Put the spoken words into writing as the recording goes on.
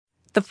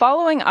The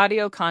following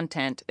audio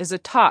content is a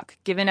talk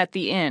given at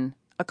The Inn,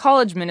 a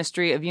college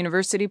ministry of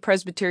University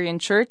Presbyterian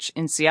Church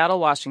in Seattle,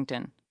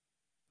 Washington.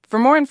 For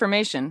more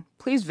information,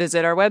 please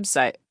visit our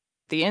website,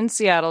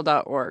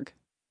 theinnseattle.org.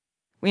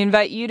 We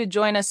invite you to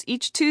join us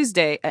each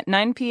Tuesday at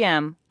 9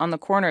 p.m. on the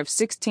corner of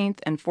 16th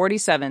and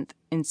 47th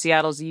in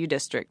Seattle's U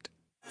District.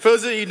 For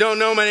those of you who don't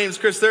know, my name is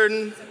Chris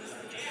Thurton.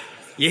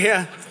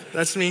 Yeah,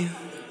 that's me.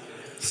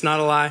 It's not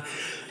a lie.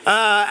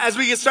 As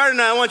we get started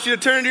now, I want you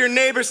to turn to your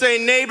neighbor, say,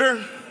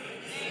 neighbor.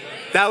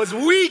 That was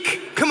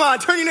weak. Come on,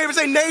 turn to your neighbor,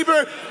 say,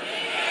 neighbor.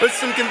 With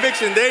some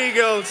conviction. There you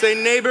go. Say,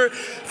 neighbor.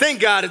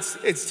 Thank God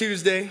it's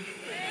Tuesday.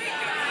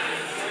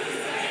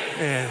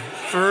 Yeah,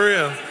 for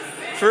real.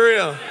 For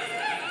real.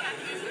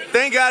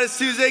 Thank God it's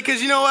Tuesday,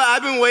 because you know what?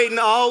 I've been waiting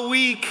all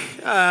week,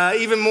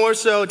 even more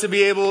so, to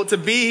be able to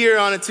be here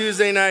on a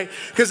Tuesday night,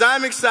 because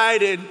I'm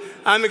excited.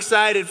 I'm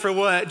excited for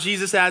what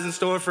Jesus has in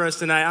store for us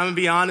tonight. I'm going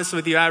to be honest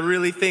with you. I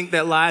really think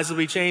that lives will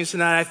be changed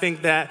tonight. I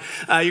think that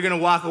you're going to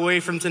walk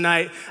away from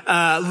tonight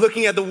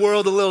looking at the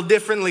world a little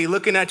differently,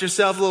 looking at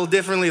yourself a little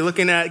differently,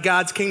 looking at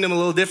God's kingdom a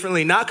little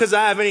differently. Not because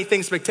I have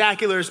anything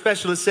spectacular or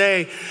special to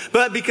say,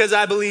 but because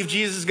I believe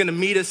Jesus is going to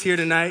meet us here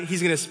tonight.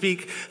 He's going to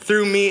speak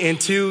through me and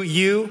to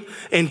you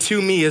and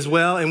to me as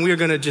well. And we're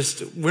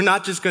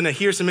not just going to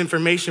hear some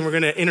information. We're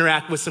going to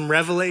interact with some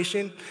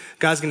revelation.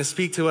 God's going to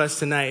speak to us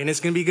tonight, and it's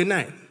going to be a good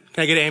night.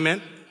 Can I get an amen?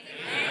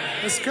 Amen?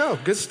 Let's go.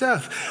 Good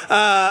stuff.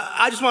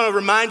 I just want to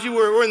remind you,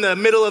 we're in the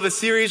middle of a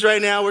series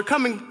right now. We're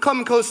coming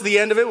close to the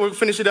end of it. We'll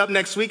finish it up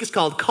next week. It's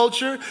called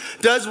Culture.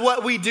 Does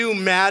what we do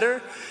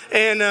matter?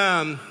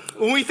 And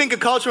when we think of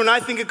culture, when I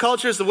think of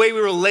culture, it's the way we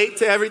relate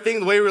to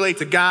everything, the way we relate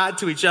to God,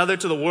 to each other,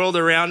 to the world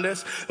around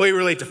us, the way we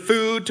relate to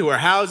food, to our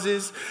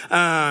houses,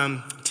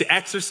 to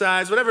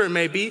exercise, whatever it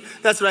may be.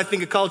 That's what I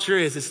think of culture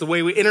is. It's the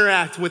way we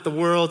interact with the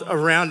world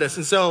around us.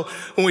 And so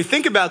when we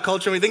think about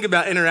culture, when we think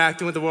about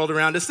interacting with the world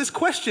around us, this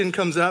question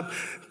comes up: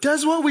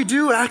 does what we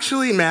do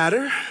actually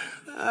matter?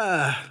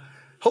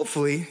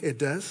 Hopefully it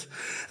does.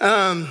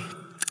 And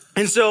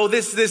so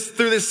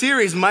through this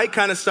series, Mike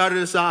kind of started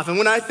us off. And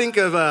when I think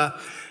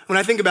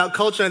about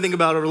culture, I think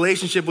about a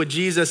relationship with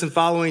Jesus and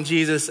following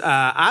Jesus.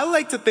 I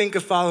like to think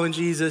of following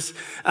Jesus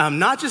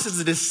not just as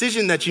a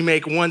decision that you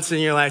make once in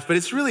your life, but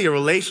it's really a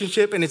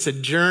relationship, and it's a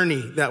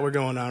journey that we're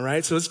going on,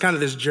 right? So it's kind of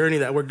this journey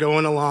that we're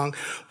going along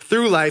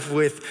through life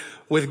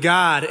with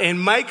God. And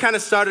Mike kind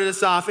of started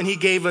us off, and he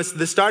gave us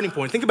the starting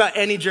point. Think about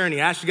any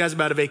journey. I asked you guys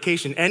about a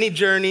vacation. Any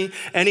journey,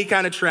 any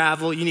kind of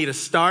travel, you need a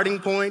starting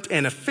point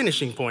and a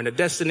finishing point, a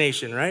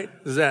destination, right?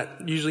 Is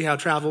that usually how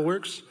travel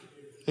works?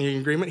 Are you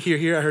in agreement?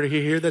 Hear. I heard a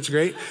hear. That's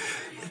great.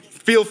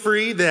 Feel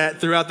free that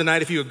throughout the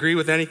night, if you agree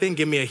with anything,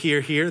 give me a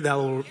hear. That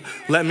will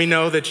let me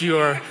know that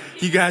you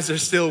guys are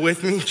still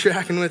with me,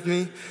 tracking with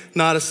me,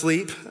 not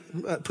asleep.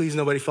 Please,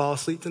 nobody fall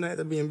asleep tonight.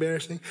 That'd be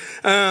embarrassing.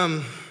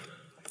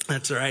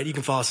 That's all right. You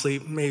can fall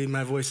asleep. Maybe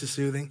my voice is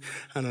soothing.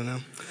 I don't know.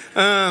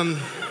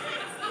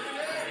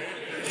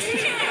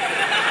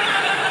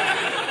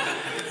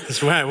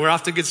 That's right. We're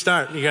off to a good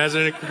start. You guys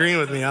are agreeing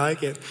with me. I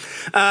like it.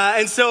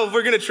 And so if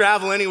we're going to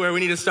travel anywhere,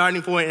 we need a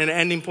starting point and an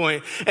ending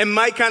point. And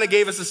Mike kind of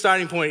gave us a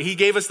starting point. He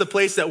gave us the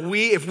place that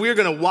if we're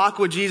going to walk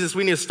with Jesus,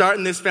 we need to start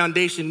in this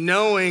foundation,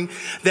 knowing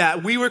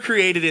that we were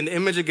created in the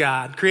image of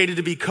God, created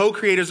to be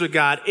co-creators with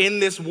God in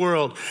this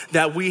world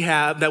that we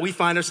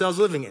find ourselves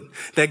living in.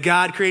 That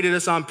God created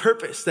us on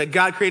purpose. That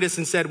God created us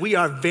and said, we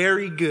are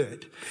very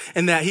good.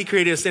 And that he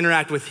created us to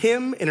interact with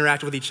him,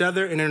 interact with each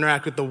other, and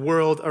interact with the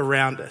world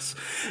around us.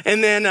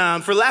 And then,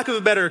 for lack of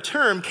a better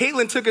term,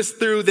 Caitlin took us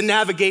through the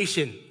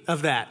navigation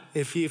of that,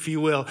 if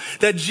you will.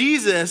 That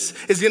Jesus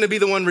is going to be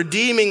the one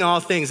redeeming all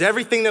things.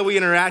 Everything that we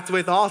interact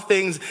with, all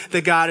things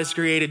that God has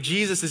created,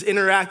 Jesus is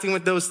interacting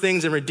with those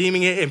things and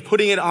redeeming it and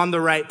putting it on the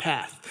right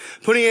path.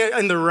 Putting it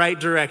in the right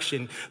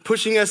direction,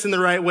 pushing us in the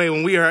right way.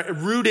 When we are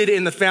rooted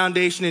in the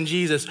foundation in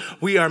Jesus,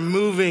 we are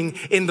moving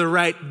in the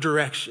right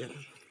direction.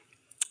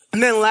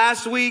 And then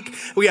last week,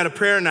 we had a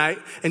prayer night,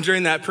 and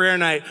during that prayer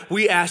night,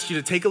 we asked you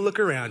to take a look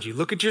around you,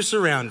 look at your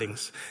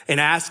surroundings, and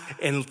ask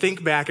and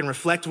think back and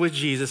reflect with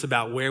Jesus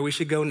about where we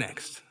should go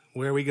next.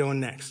 Where are we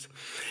going next?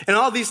 And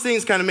all these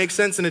things kind of make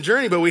sense in a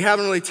journey, but we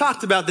haven't really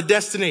talked about the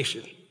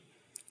destination.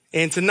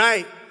 And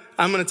tonight,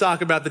 I'm going to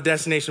talk about the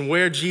destination,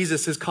 where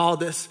Jesus has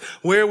called us,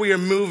 where we are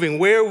moving,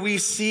 where we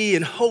see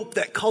and hope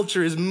that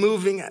culture is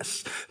moving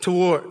us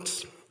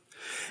towards.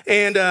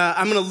 And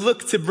I'm going to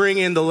look to bring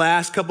in the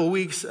last couple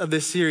weeks of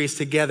this series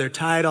together,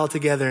 tie it all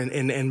together,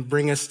 and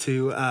bring us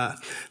to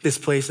this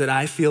place that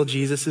I feel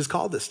Jesus has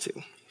called us to.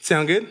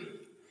 Sound good?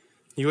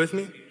 You with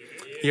me?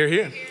 You're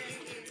here.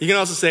 You can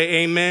also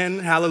say amen,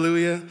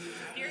 hallelujah,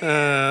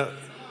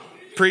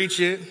 preach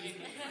it.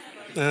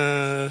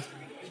 Yeah,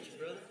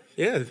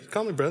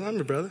 call me brother. I'm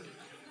your brother.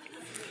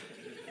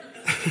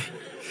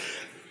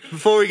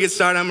 Before we get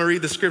started, I'm going to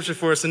read the scripture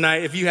for us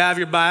tonight. If you have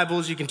your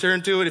Bibles, you can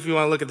turn to it. If you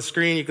want to look at the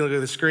screen, you can look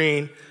at the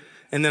screen.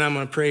 And then I'm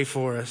going to pray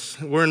for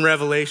us. We're in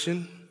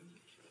Revelation.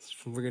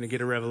 We're going to get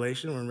a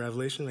revelation. We're in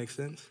Revelation. Makes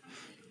sense?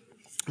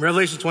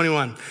 Revelation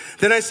 21.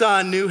 Then I saw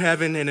a new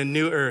heaven and a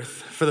new earth.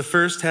 For the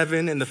first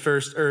heaven and the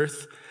first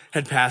earth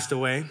had passed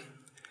away,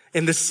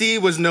 and the sea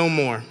was no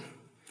more.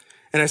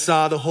 And I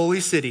saw the holy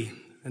city,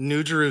 a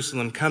new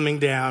Jerusalem, coming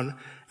down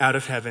out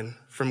of heaven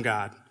from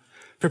God,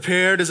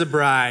 prepared as a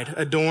bride,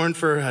 adorned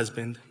for her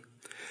husband.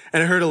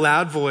 And I heard a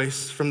loud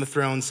voice from the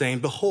throne saying,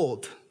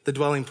 "Behold, the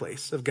dwelling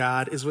place of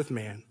God is with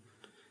man.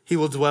 He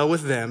will dwell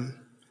with them,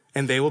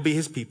 and they will be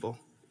his people.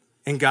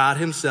 And God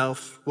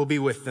himself will be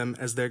with them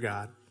as their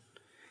God.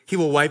 He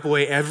will wipe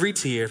away every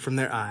tear from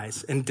their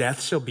eyes, and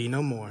death shall be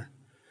no more.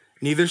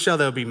 Neither shall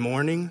there be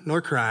mourning,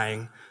 nor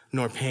crying,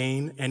 nor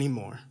pain any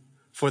more,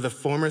 for the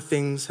former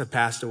things have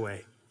passed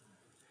away."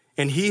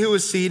 And he who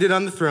was seated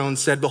on the throne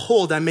said,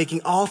 "Behold, I'm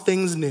making all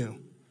things new."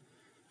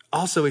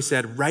 Also he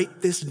said,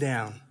 "Write this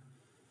down,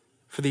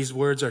 for these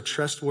words are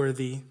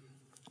trustworthy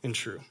and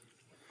true."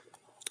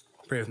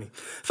 Pray with me.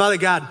 Father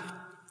God,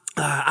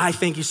 I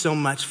thank you so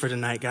much for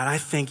tonight, God. I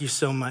thank you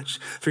so much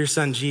for your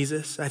son,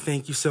 Jesus. I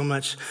thank you so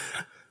much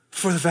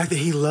for the fact that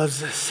he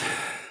loves us,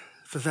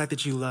 for the fact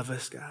that you love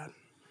us, God.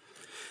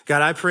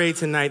 God, I pray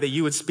tonight that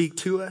you would speak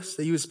to us,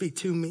 that you would speak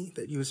to me,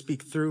 that you would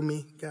speak through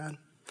me, God.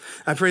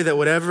 I pray that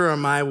whatever are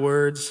my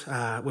words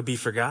would be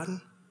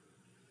forgotten,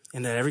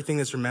 and that everything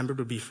that's remembered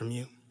would be from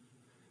you.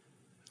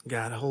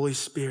 God, Holy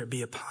Spirit,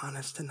 be upon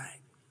us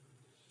tonight.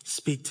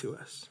 Speak to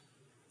us,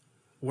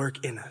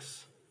 work in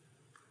us,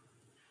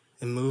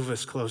 and move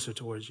us closer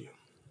towards you.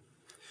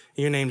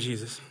 In your name,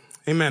 Jesus.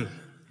 Amen.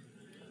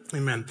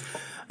 Amen.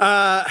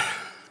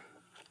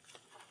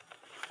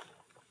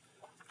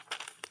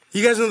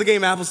 You guys know the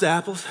game Apples to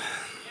Apples?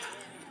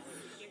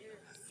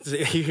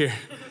 You hear?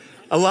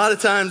 A lot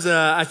of times,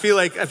 I feel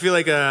like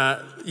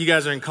you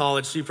guys are in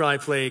college, so you probably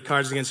play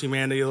Cards Against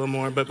Humanity a little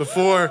more. But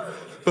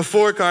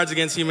before Cards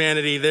Against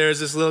Humanity, there's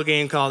this little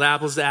game called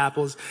Apples to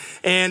Apples.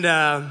 And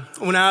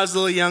when I was a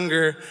little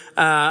younger,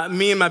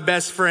 me and my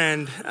best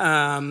friend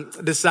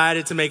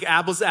decided to make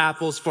Apples to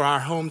Apples for our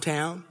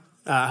hometown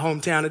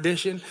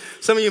edition.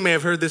 Some of you may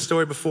have heard this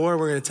story before.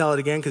 We're going to tell it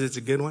again because it's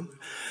a good one.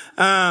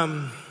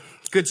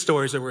 Good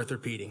stories are worth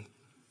repeating.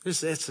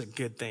 It's a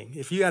good thing.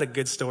 If you got a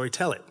good story,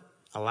 tell it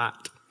a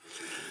lot.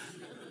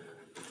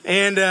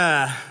 And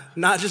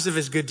not just if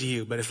it's good to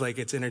you, but if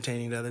it's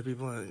entertaining to other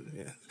people.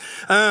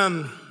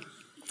 Yeah.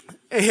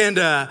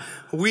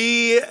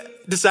 We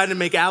decided to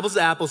make Apples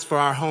to Apples for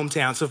our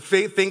hometown. So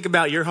think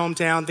about your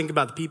hometown, think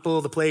about the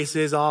people, the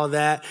places, all of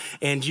that.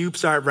 And you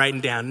start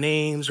writing down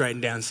names, writing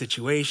down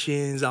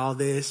situations, all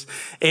this.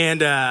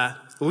 And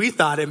we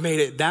thought it made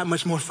it that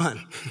much more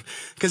fun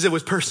because it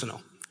was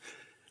personal.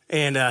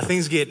 And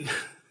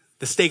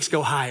the stakes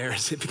go higher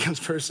as it becomes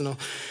personal.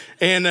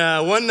 And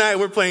one night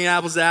we're playing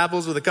Apples to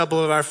Apples with a couple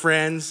of our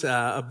friends.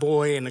 A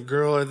boy and a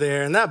girl are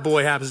there. And that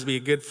boy happens to be a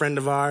good friend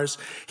of ours.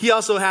 He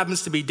also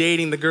happens to be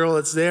dating the girl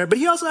that's there. But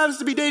he also happens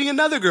to be dating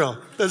another girl.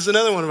 That's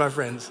another one of our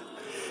friends.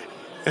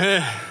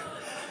 And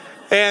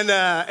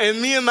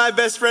me and my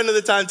best friend at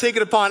the time take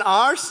it upon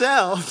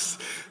ourselves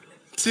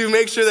to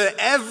make sure that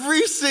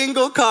every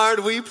single card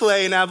we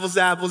play in Apples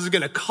to Apples is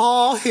going to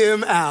call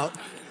him out.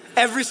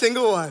 Every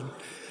single one.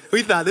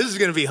 We thought this is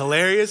going to be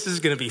hilarious. This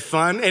is going to be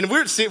fun. And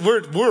we're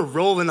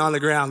rolling on the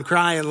ground,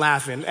 crying,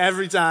 laughing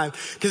every time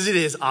because it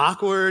is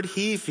awkward.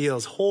 He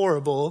feels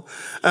horrible.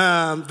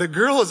 The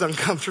girl is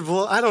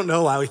uncomfortable. I don't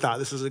know why we thought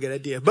this was a good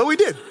idea, but we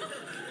did.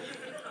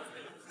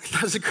 We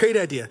thought it was a great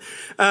idea.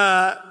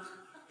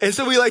 And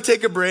so we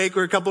take a break.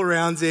 We're a couple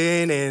rounds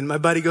in and my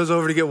buddy goes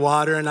over to get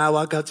water and I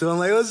walk up to him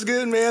like, "What's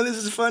good, man? This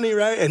is funny,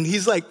 right?" And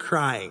he's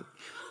crying.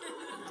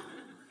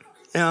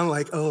 And I'm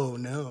like, "Oh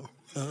no.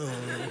 Oh."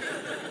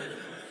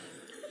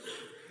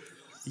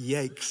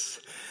 Yikes.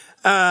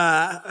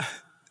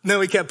 Then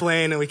we kept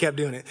playing and we kept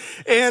doing it.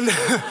 And,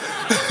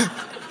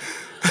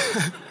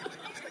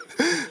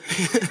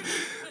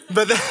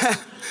 but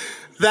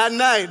that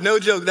night, no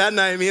joke, that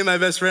night, me and my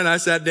best friend, I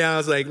sat down, I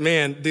was like,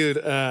 "Man, dude,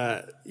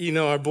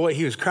 our boy,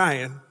 he was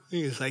crying."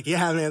 He was like,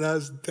 "Yeah, man,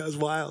 that was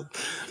wild."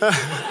 And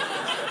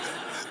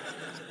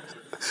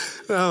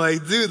I'm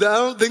like, "Dude, I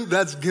don't think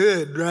that's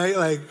good,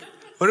 right?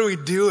 What are we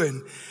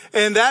doing?"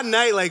 And that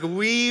night,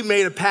 we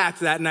made a pact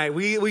that night.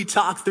 We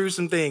talked through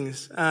some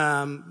things, for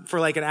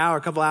an hour,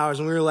 a couple hours.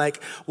 And we were like,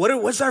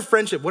 what's our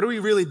friendship? What are we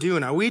really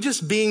doing? Are we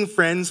just being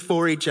friends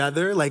for each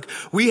other?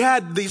 We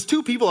had these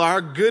two people,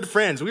 our good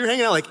friends. We were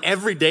hanging out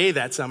every day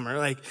that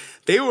summer.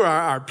 They were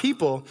our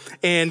people.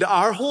 And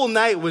our whole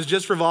night was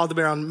just revolved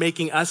around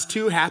making us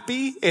two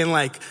happy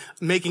and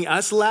making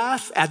us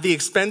laugh at the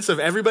expense of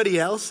everybody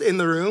else in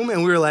the room.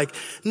 And we were like,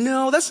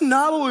 no, that's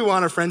not what we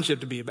want our friendship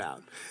to be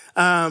about.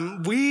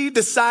 We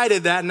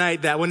decided that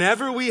night that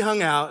whenever we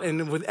hung out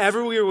and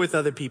whenever we were with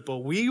other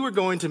people, we were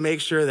going to make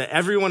sure that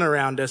everyone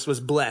around us was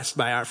blessed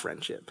by our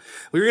friendship.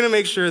 We were going to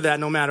make sure that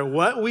no matter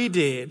what we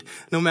did,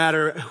 no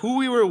matter who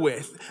we were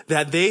with,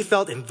 that they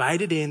felt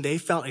invited in, they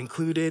felt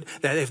included,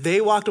 that if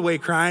they walked away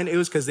crying, it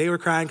was because they were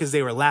crying because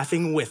they were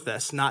laughing with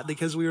us, not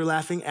because we were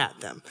laughing at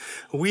them.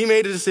 We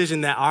made a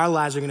decision that our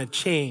lives are going to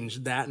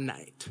change that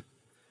night.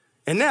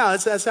 And now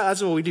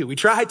that's what we do. We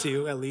try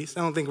to, at least.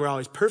 I don't think we're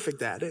always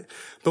perfect at it.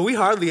 But we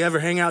hardly ever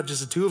hang out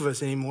just the two of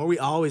us anymore. We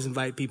always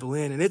invite people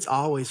in, and it's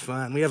always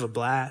fun. We have a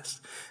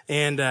blast.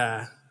 And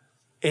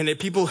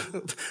people,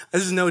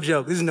 this is no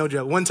joke. This is no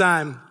joke. One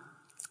time,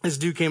 this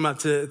dude came up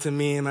to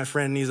me and my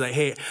friend, and he's like,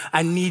 hey,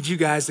 I need you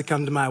guys to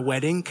come to my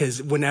wedding,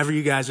 because whenever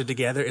you guys are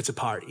together, it's a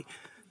party.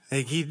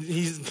 Like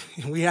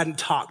we hadn't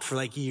talked for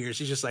like years.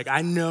 He's just like,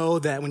 I know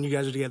that when you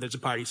guys are together, it's a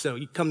party. So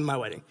you come to my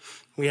wedding.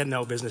 We had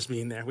no business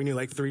being there. We knew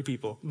like 3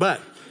 people, but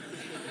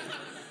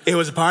it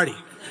was a party.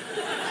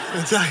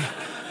 I'll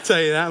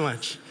tell you that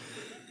much.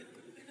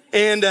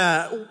 And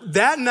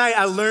that night,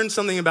 I learned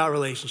something about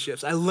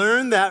relationships. I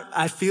learned that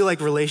I feel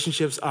like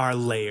relationships are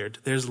layered.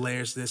 There's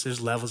layers to this.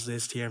 There's levels to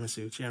this.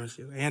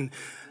 Tiramisu.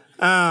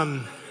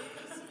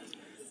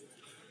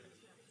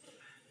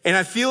 And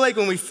I feel like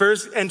when we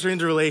first enter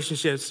into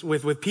relationships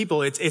with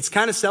people, it's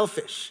kind of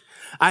selfish.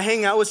 I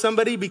hang out with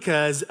somebody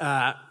because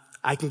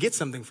I can get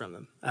something from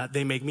them.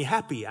 They make me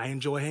happy. I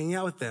enjoy hanging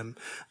out with them.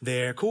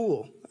 They're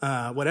cool.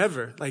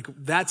 Whatever. Like,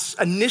 that's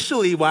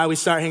initially why we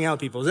start hanging out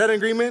with people. Is that an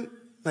agreement?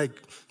 Like,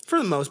 for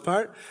the most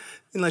part,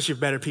 unless you're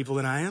better people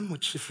than I am,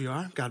 which if you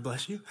are, God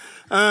bless you.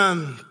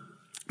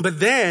 But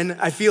then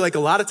I feel like a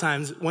lot of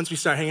times once we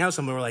start hanging out with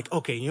someone, we're like,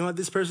 okay, you know what?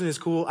 This person is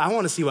cool. I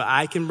want to see what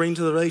I can bring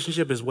to the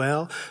relationship as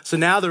well. So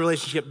now the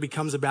relationship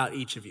becomes about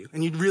each of you.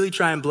 And you'd really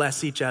try and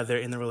bless each other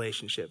in the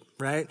relationship,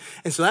 right?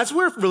 And so that's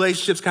where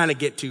relationships kind of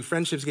get to,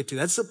 friendships get to.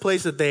 That's the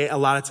place that they a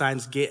lot of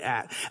times get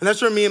at. And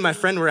that's where me and my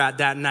friend were at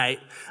that night.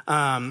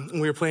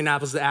 We were playing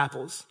apples to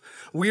apples.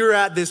 We were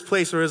at this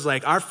place where it's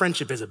like our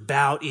friendship is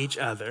about each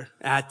other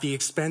at the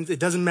expense. It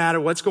doesn't matter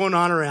what's going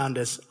on around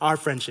us. Our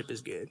friendship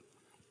is good.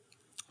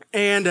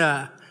 And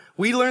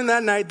we learned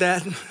that night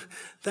that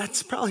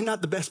that's probably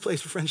not the best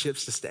place for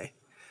friendships to stay.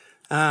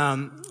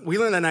 We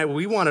learned that night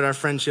we wanted our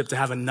friendship to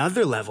have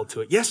another level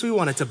to it. Yes, we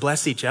wanted to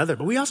bless each other,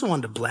 but we also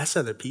wanted to bless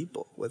other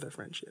people with our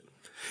friendship.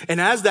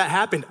 And as that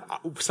happened,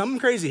 something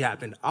crazy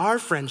happened. Our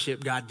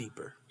friendship got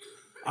deeper.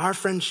 Our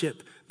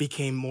friendship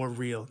became more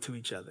real to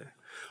each other.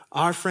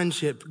 Our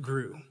friendship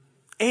grew.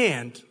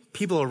 And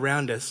people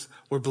around us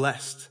were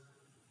blessed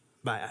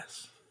by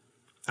us.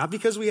 Not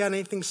because we had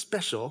anything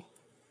special,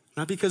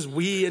 not because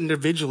we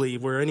individually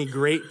were any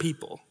great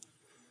people.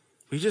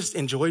 We just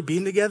enjoyed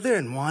being together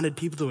and wanted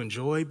people to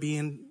enjoy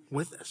being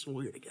with us when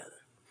we were together.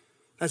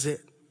 That's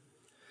it.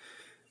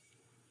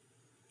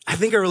 I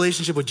think our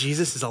relationship with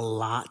Jesus is a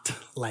lot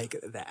like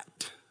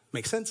that.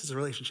 Makes sense? It's a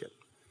relationship.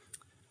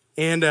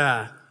 And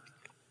I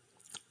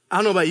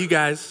don't know about you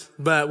guys,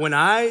 but when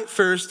I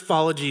first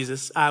followed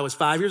Jesus, I was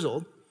 5 years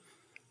old.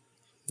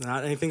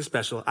 Not anything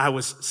special. I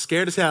was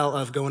scared as hell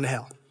of going to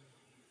hell.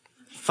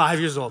 5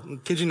 years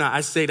old. Kid you not, I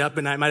stayed up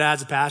at night. My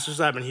dad's a pastor,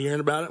 so I've been hearing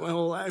about it my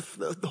whole life,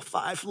 the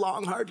 5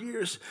 long, hard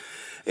years.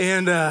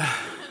 And I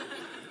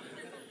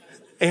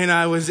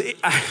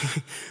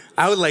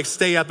would like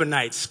stay up at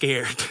night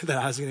scared that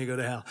I was going to go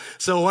to hell.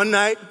 So one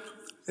night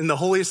in the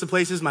holiest of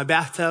places, my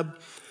bathtub,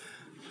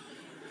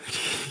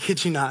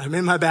 kid you not, I'm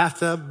in my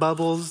bathtub,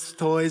 bubbles,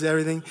 toys,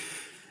 everything.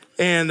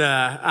 And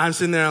I'm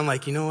sitting there, I'm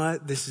like, you know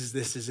what? This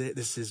is it.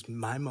 This is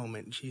my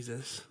moment,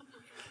 Jesus.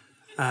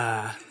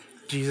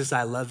 Jesus,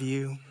 I love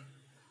you.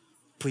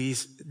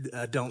 Please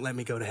don't let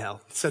me go to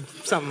hell. So,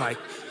 something like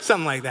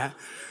that.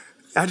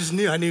 I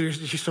knew you're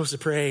supposed to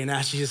pray and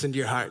ask Jesus into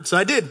your heart. So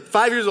I did.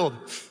 5 years old.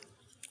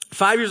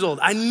 5 years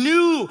old.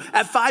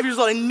 At 5 years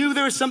old, I knew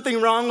there was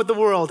something wrong with the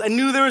world. I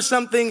knew there was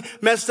something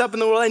messed up in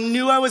the world. I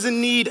knew I was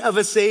in need of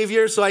a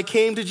savior. So I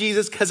came to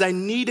Jesus because I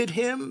needed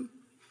him.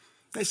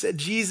 I said,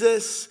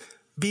 Jesus,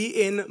 be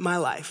in my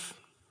life.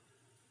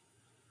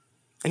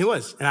 And he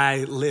was. And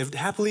I lived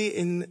happily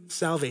in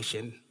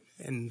salvation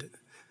and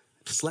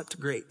slept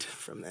great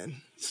from then.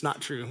 It's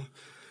not true.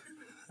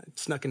 I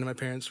snuck into my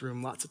parents'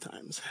 room lots of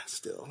times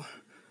still.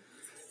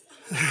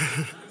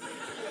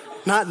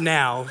 Not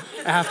now,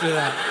 after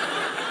that.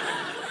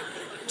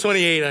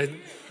 28, I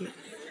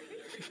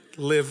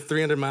live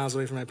 300 miles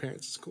away from my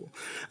parents. It's cool.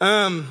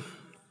 I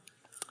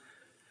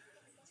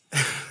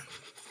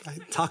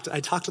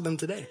talked to them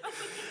today.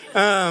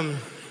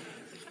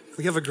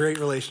 We have a great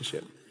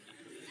relationship.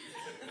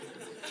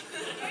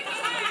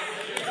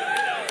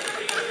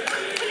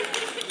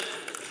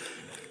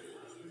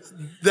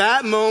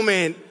 That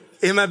moment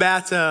in my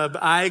bathtub,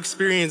 I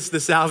experienced the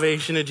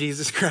salvation of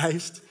Jesus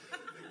Christ.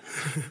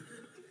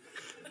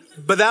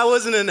 But that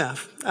wasn't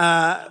enough.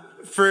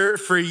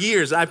 For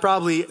years, I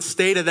probably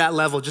stayed at that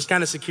level, just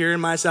kind of secure in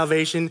my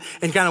salvation,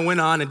 and kind of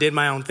went on and did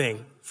my own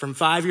thing. From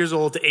 5 years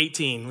old to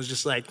 18, was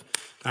just like,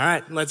 all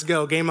right, let's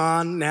go. Game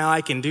on. Now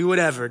I can do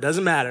whatever.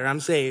 Doesn't matter. I'm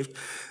saved.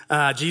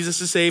 Jesus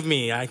has saved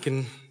me. I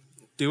can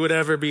do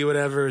whatever, be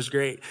whatever is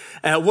great.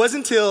 It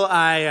wasn't until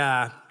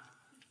I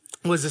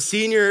was a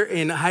senior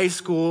in high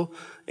school,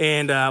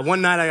 and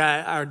one night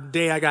I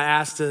got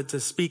asked to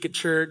speak at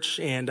church,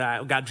 and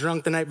I got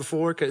drunk the night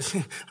before because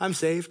I'm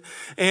saved.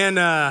 And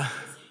I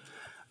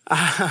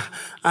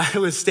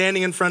was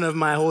standing in front of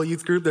my whole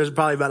youth group. There's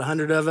probably about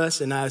 100 of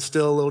us, and I was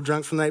still a little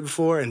drunk from the night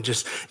before, and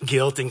just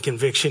guilt and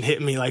conviction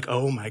hit me like,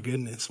 oh my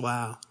goodness,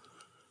 wow.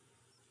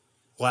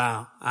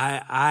 wow,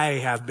 I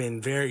have been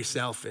very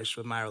selfish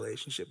with my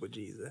relationship with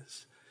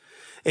Jesus.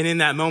 And in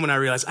that moment, I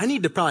realized I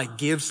need to probably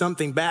give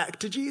something back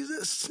to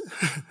Jesus.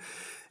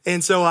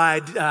 And so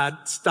I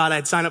thought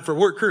I'd sign up for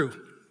Work Crew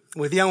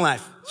with Young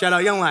Life. Shout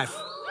out Young Life.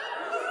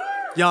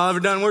 Y'all ever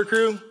done Work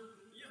Crew?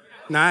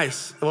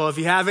 Nice. Well, if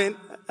you haven't,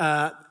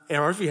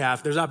 or if you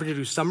have, there's opportunity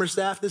to do summer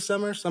staff this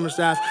summer. Summer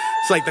staff,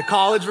 it's like the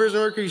college version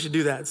of Work Crew. You should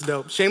do that. It's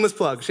dope. Shameless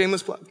plug.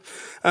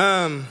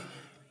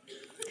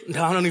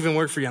 No, I don't even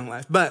work for Young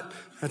Life, but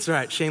that's all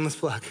right. Shameless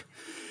plug.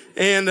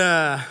 And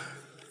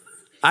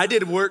I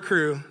did Work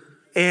Crew.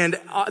 And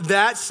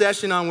that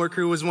session on Work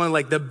Crew was one of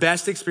like the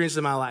best experiences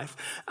of my life.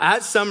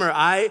 That summer,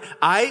 I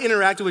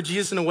interacted with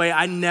Jesus in a way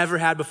I never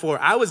had before.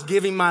 I was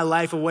giving my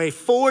life away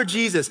for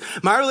Jesus.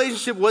 My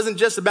relationship wasn't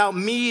just about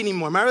me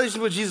anymore. My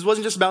relationship with Jesus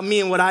wasn't just about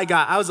me and what I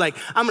got. I was like,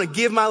 I'm going to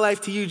give my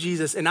life to you,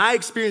 Jesus. And I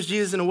experienced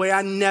Jesus in a way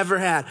I never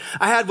had.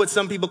 I had what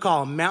some people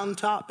call a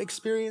mountaintop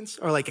experience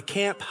or like a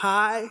camp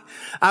high.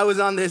 I was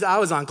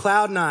on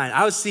cloud nine.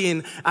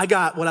 I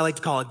got what I like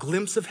to call a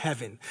glimpse of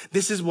heaven.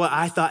 This is what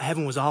I thought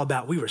heaven was all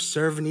about. We were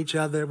serving each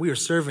other. We were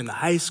serving the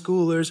high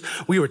schoolers.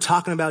 We were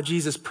talking about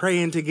Jesus,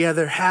 praying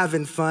together,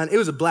 having fun. It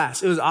was a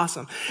blast. It was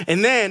awesome.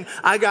 And then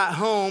I got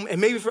home and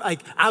maybe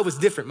I was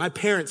different. My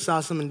parents saw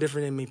something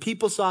different in me.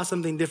 People saw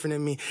something different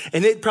in me.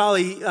 And it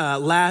probably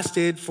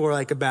lasted for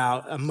like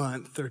about a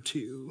month or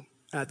two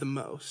at the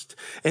most.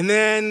 And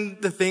then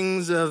the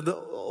things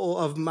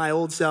of my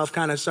old self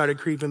kind of started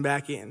creeping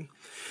back in.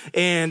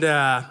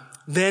 And,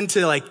 then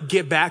to like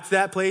get back to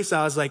that place,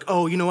 I was like,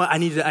 oh, you know what? I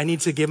need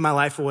to give my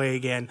life away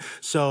again.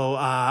 So,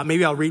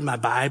 maybe I'll read my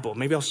Bible.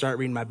 Maybe I'll start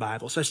reading my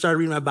Bible. So I started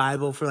reading my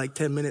Bible for like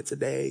 10 minutes a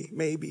day.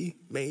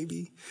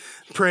 Maybe.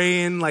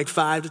 Praying like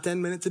 5 to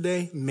 10 minutes a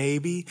day.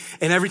 Maybe.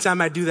 And every time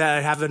I do that,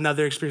 I have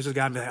another experience with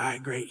God and be like, all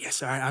right, great.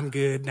 Yes. All right. I'm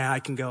good. Now I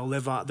can go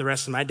live the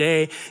rest of my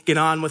day, get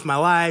on with my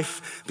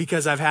life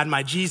because I've had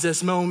my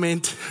Jesus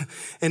moment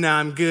and now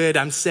I'm good.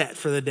 I'm set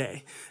for the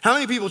day. How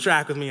many people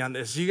track with me on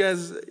this? You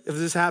guys, if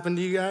this happened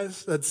to you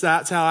guys,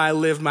 that's how I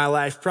lived my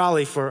life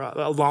probably for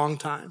a long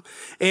time.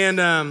 And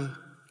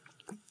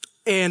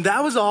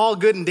that was all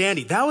good and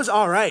dandy. That was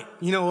all right.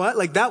 You know what?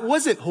 Like that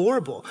wasn't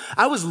horrible.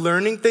 I was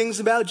learning things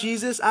about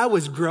Jesus. I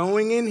was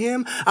growing in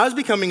him. I was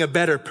becoming a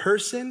better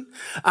person.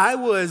 I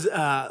was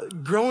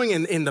growing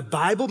in the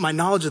Bible, my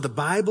knowledge of the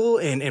Bible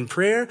and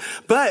prayer.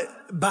 But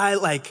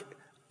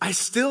I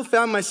still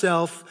found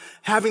myself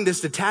having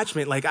this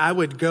detachment. Like I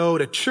would go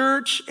to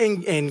church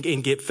and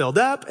get filled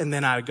up, and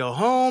then I would go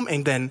home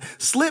and then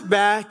slip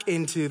back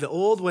into the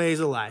old ways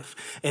of life.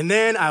 And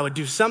then I would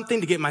do something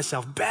to get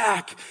myself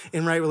back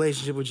in right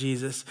relationship with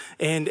Jesus.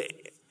 And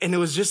it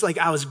was just like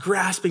I was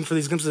grasping for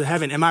these glimpses of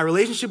heaven. And my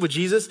relationship with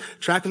Jesus,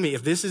 track with me,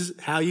 if this is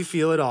how you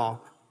feel at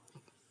all,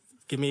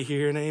 give me a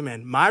here and an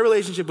amen. My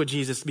relationship with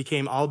Jesus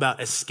became all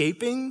about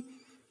escaping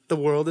the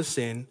world of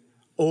sin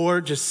or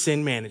just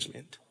sin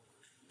management.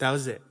 That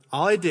was it.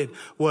 All I did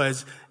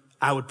was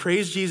I would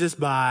praise Jesus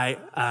by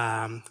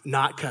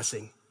not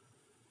cussing.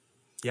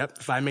 Yep.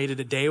 If I made it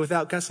a day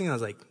without cussing, I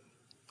was like,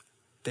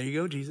 there you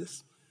go,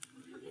 Jesus.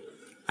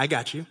 I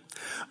got you.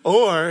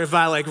 Or if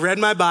I like read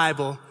my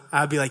Bible,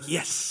 I'd be like,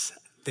 yes,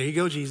 there you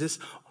go, Jesus.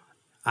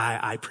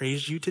 I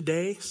praised you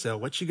today. So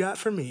what you got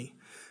for me?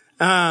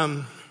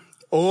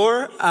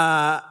 Or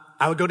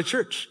I would go to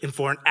church, and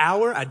for an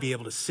hour, I'd be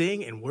able to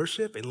sing and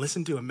worship and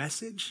listen to a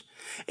message.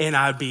 And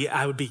I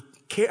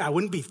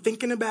wouldn't be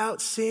thinking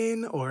about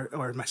sin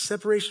or my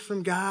separation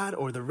from God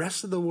or the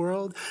rest of the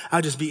world.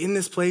 I'd just be in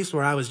this place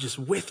where I was just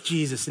with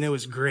Jesus, and it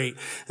was great.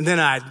 And then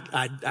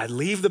I'd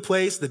leave the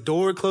place, the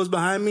door would close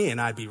behind me,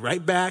 and I'd be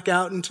right back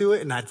out into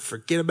it, and I'd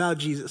forget about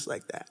Jesus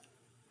like that.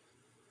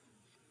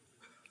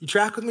 You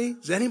track with me?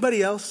 Is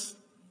anybody else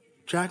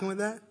tracking with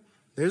that?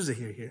 There's a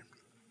here.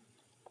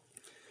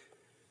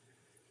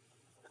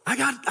 I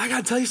got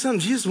to tell you something.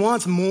 Jesus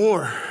wants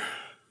more.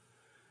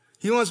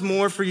 He wants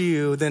more for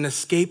you than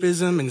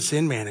escapism and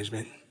sin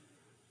management.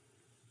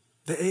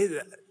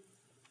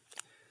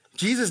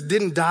 Jesus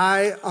didn't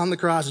die on the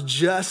cross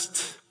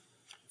just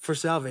for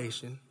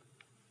salvation.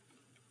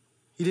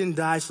 He didn't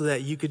die so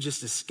that you could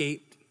just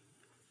escape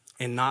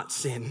and not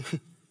sin.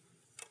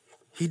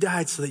 He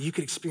died so that you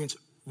could experience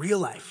real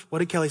life. What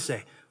did Kelly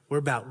say? We're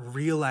about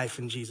real life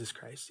in Jesus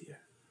Christ here.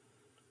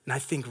 And I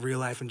think real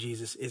life in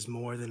Jesus is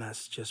more than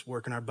us just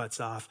working our butts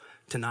off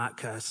to not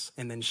cuss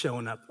and then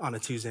showing up on a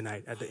Tuesday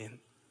night at the inn.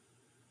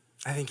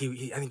 I think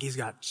he's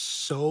got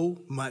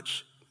so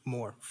much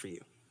more for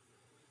you.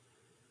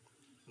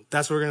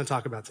 That's what we're going to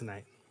talk about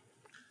tonight.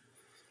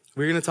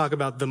 We're going to talk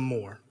about the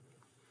more.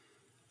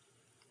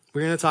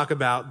 We're going to talk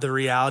about the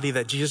reality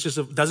that Jesus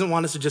just doesn't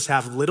want us to just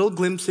have little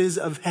glimpses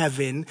of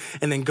heaven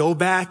and then go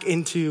back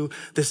into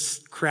this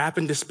crap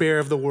and despair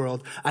of the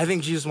world. I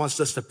think Jesus wants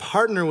us to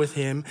partner with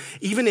him,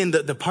 even in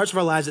the parts of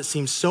our lives that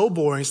seem so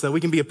boring, so that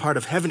we can be a part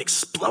of heaven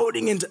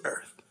exploding into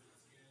earth.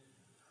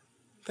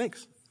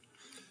 Thanks.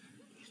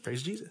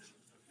 Praise Jesus.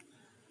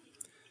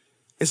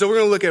 And so we're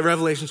going to look at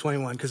Revelation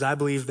 21 because I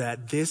believe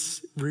that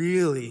this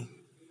really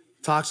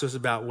talks to us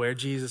about where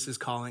Jesus is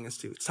calling us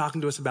to. It's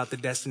talking to us about the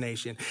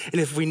destination.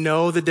 And if we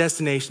know the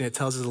destination, it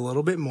tells us a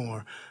little bit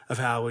more of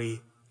how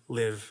we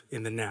live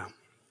in the now.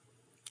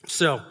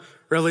 So,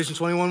 Revelation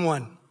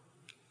 21:1.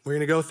 We're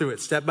going to go through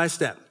it step by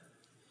step.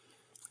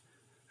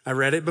 I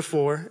read it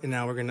before, and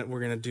now we're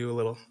gonna do a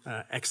little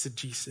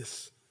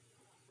exegesis.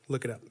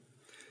 Look it up.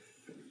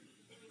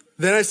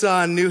 Then I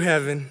saw a new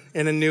heaven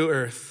and a new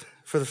earth,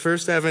 for the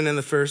first heaven and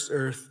the first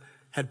earth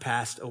had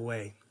passed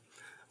away.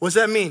 What's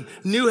that mean?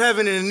 New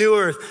heaven and a new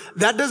earth.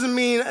 That doesn't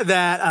mean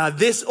that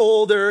this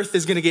old earth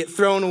is going to get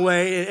thrown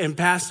away and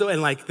passed away,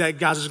 and like that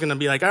God's just going to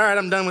be like, all right,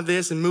 I'm done with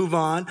this and move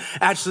on.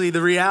 Actually,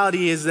 the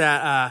reality is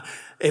that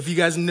if you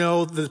guys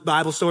know the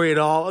Bible story at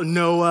all,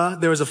 Noah,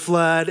 there was a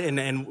flood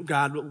and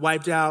God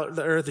wiped out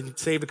the earth and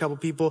saved a couple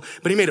people.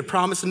 But he made a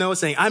promise to Noah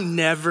saying, I'm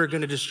never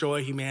going to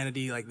destroy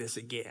humanity like this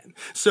again.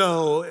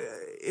 So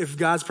if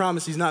God's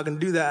promised he's not going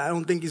to do that, I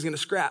don't think he's going to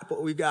scrap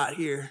what we got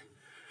here.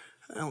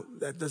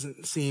 That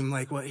doesn't seem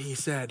like what he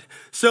said.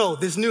 So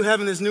this new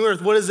heaven, this new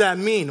earth, what does that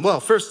mean? Well,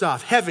 first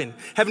off, heaven.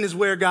 Heaven is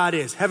where God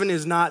is. Heaven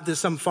is not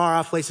some far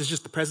off place. It's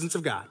just the presence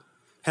of God.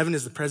 Heaven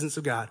is the presence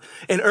of God.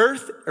 And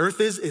earth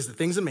is the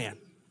things of man.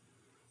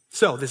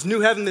 So this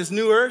new heaven, this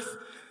new earth,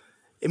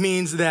 it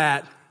means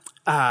that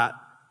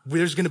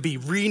there's going to be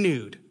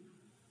renewed.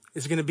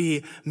 It's going to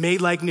be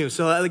made like new.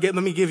 So let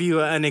me give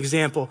you an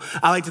example.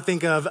 I like to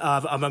think of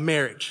a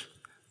marriage,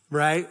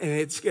 right? And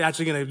it's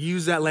actually going to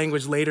use that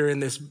language later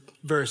in this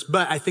verse.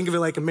 But I think of it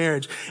like a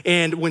marriage.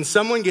 And when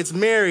someone gets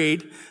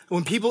married,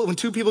 when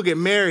two people get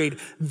married,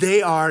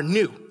 they are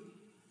new.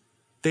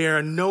 They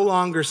are no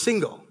longer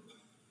single.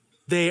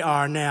 They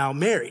are now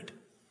married.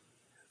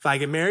 If I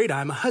get married,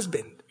 I'm a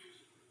husband.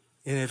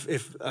 And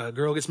if a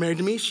girl gets married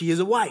to me, she is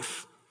a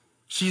wife.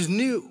 She's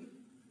new.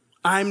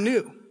 I'm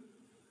new.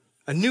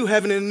 A new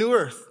heaven and a new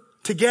earth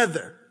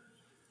together.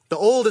 The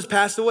old has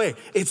passed away.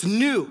 It's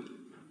new.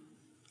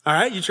 All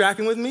right, you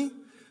tracking with me?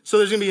 So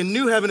there's going to be a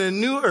new heaven and a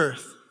new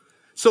earth.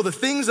 So the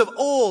things of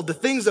old, the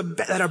things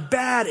that are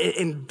bad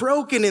and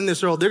broken in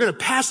this world, they're going to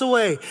pass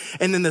away.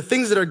 And then the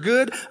things that are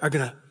good are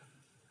going to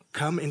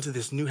come into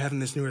this new heaven,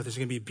 this new earth. There's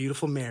going to be a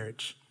beautiful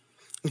marriage.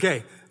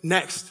 Okay,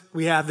 next,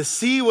 we have the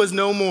sea was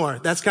no more.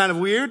 That's kind of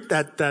weird.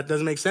 That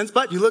doesn't make sense.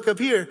 But you look up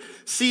here,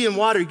 sea and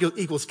water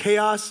equals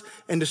chaos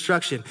and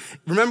destruction.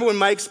 Remember when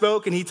Mike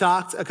spoke and he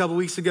talked a couple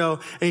weeks ago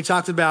and he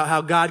talked about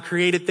how God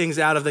created things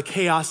out of the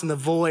chaos and the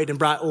void and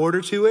brought order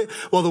to it?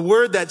 Well, the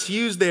word that's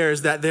used there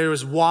is that there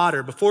was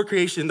water. Before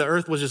creation, the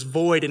earth was just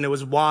void and it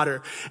was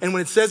water. And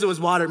when it says it was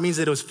water, it means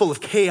that it was full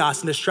of chaos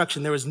and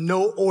destruction. There was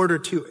no order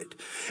to it.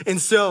 And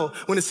so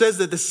when it says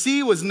that the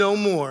sea was no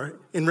more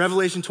in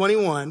Revelation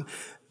 21,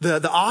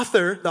 the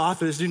author,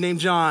 this dude named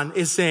John,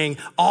 is saying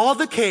all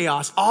the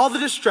chaos, all the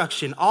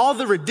destruction, all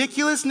the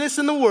ridiculousness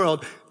in the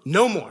world,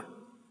 no more.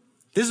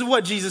 This is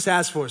what Jesus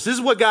has for us. This is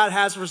what God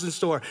has for us in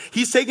store.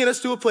 He's taking us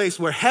to a place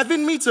where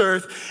heaven meets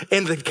earth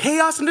and the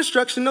chaos and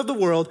destruction of the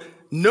world,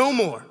 no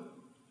more.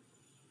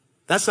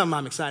 That's something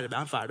I'm excited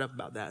about. I'm fired up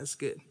about that. That's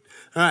good.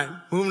 All right,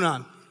 moving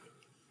on.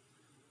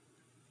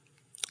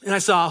 And I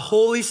saw a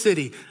holy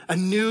city, a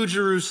new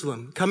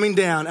Jerusalem, coming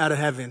down out of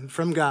heaven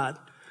from God,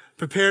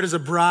 prepared as a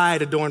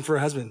bride adorned for a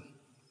husband.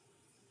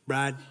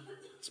 Bride,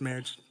 it's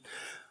marriage.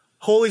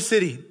 Holy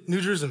city,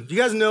 New Jerusalem. Do you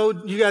guys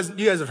know, you guys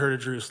have heard of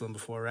Jerusalem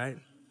before, right?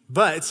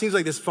 But it seems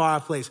like this far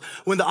off place.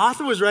 When the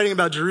author was writing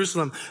about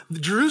Jerusalem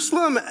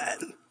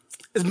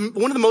is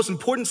one of the most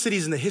important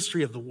cities in the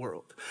history of the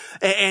world.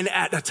 And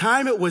at the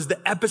time, it was the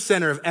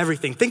epicenter of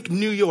everything. Think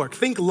New York,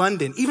 think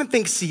London, even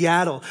think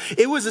Seattle.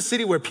 It was a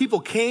city where people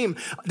came,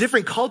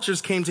 different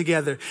cultures came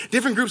together,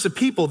 different groups of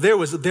people. There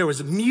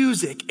was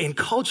music and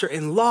culture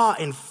and law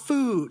and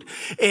food.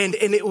 And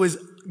it was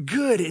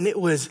good. And it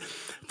was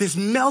this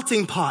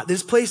melting pot,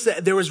 this place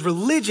that there was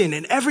religion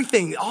and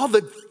everything. All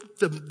the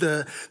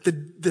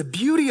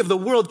beauty of the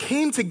world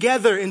came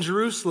together in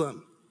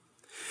Jerusalem.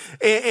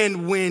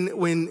 And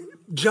when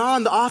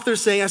John, the author,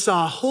 is saying, I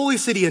saw a holy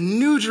city, a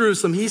new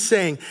Jerusalem, he's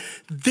saying,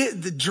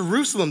 the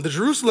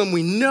Jerusalem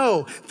we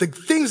know, the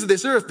things of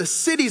this earth, the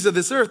cities of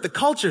this earth, the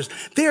cultures,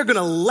 they are going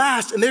to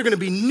last and they're going to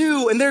be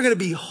new and they're going to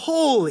be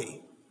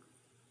holy.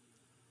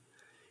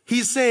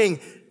 He's saying,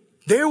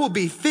 there will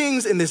be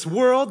things in this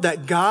world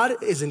that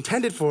God is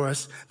intended for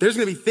us. There's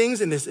going to be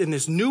things in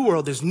this new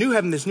world, this new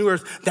heaven, this new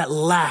earth that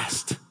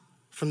last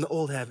from the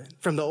old heaven,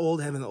 the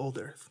old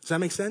earth. Does that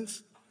make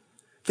sense?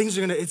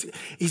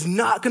 He's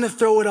not going to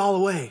throw it all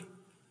away.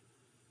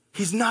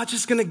 He's not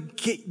just going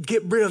to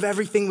get rid of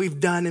everything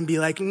we've done and be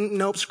like,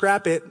 nope,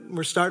 scrap it.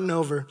 We're starting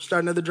over,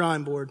 starting at the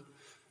drawing board.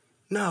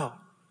 No.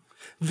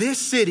 This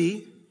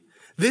city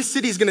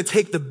is going to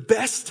take the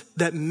best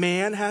that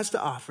man has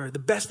to offer, the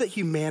best that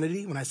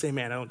humanity, when I say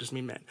man, I don't just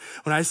mean men.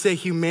 When I say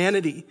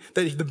humanity,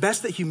 the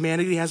best that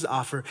humanity has to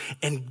offer,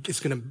 and it's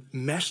going to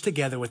mesh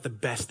together with the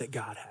best that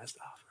God has to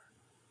offer.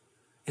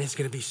 And it's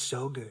going to be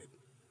so good.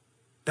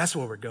 That's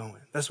where we're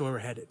going. That's where we're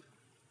headed.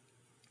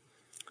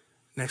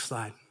 Next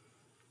slide.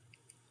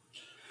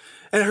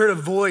 And I heard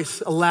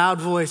a loud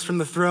voice from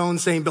the throne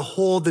saying,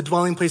 behold, the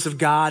dwelling place of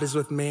God is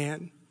with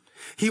man.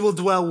 He will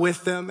dwell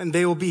with them, and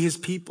they will be his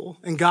people,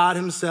 and God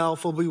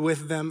himself will be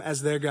with them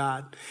as their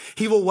God.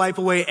 He will wipe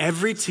away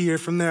every tear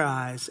from their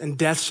eyes, and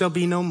death shall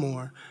be no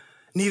more.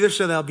 Neither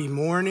shall there be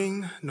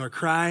mourning, nor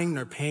crying,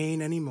 nor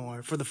pain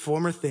anymore, for the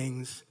former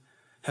things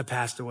have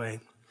passed away.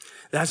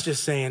 That's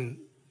just saying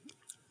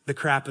the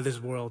crap of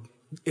this world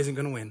isn't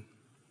going to win.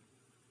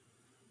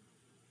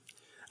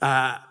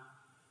 I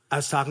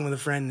was talking with a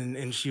friend,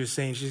 and she was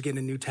saying she's getting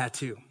a new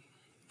tattoo.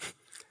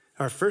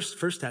 Our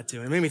first tattoo.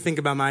 And it made me think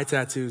about my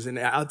tattoos. And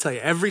I'll tell you,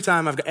 every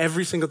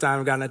single time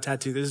I've gotten a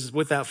tattoo, this is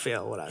without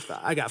fail what I thought.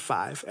 I got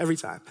 5 every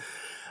time.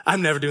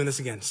 I'm never doing this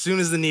again. As soon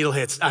as the needle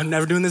hits, I'm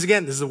never doing this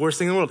again. This is the worst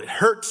thing in the world. It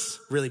hurts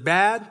really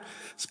bad.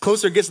 The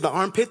closer it gets to the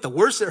armpit, the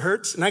worse it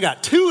hurts. And I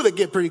got 2 that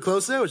get pretty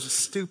close there, which is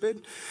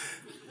stupid.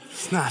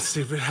 It's not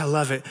stupid. I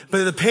love it.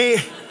 But the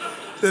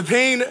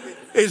pain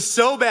is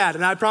so bad.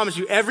 And I promise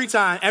you, every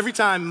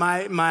time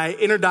my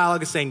inner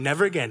dialogue is saying,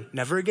 never again,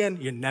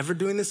 you're never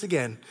doing this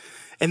again.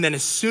 And then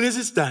as soon as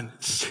it's done,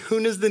 as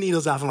soon as the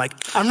needle's off, I'm like,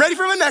 I'm ready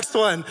for my next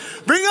one.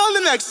 Bring on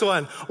the next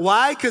one.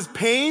 Why? Because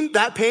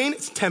that pain,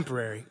 it's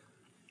temporary.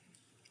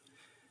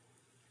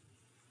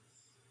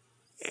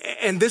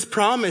 And this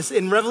promise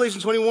in Revelation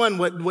 21,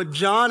 what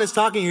John is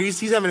talking here, he's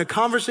having a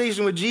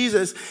conversation with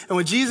Jesus. And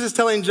what Jesus is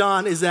telling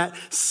John is that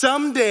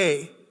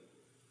someday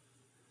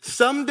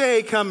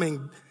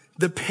coming,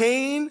 the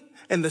pain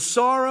and the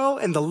sorrow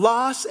and the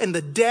loss and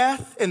the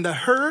death and the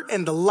hurt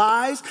and the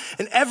lies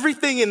and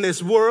everything in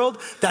this world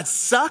that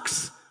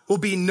sucks will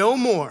be no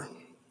more.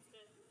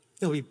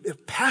 It'll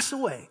pass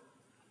away.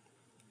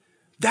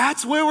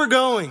 That's where we're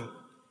going.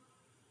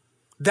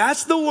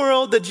 That's the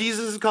world that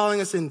Jesus is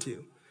calling us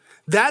into.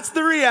 That's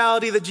the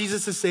reality that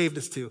Jesus has saved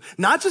us to.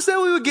 Not just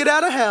that we would get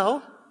out of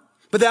hell,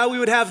 but that we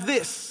would have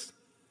this.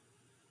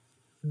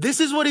 This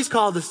is what he's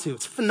called us to.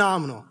 It's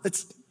phenomenal.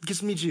 It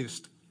gets me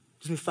juiced.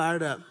 Gets me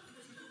fired up.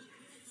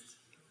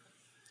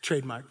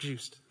 Trademark,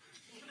 juiced.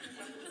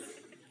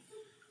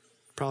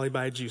 Probably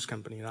by a juice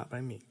company, not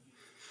by me.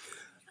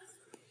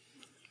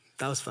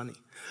 That was funny.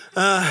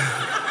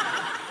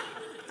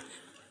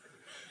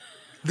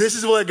 This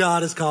is what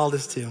God has called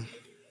us to.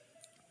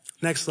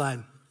 Next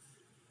slide.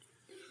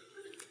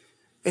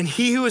 And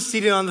he who is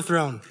seated on the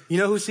throne. You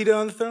know who's seated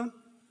on the throne?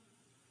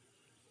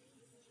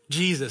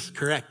 Jesus,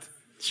 correct.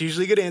 It's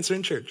usually a good answer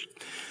in church.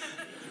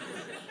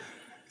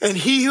 And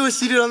he who is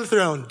seated on the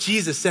throne,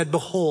 Jesus said,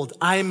 behold,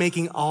 I am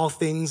making all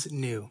things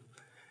new.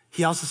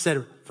 He also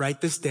said, write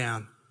this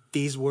down.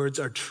 These words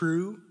are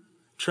true,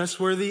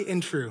 trustworthy,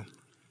 and true.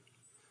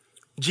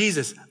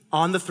 Jesus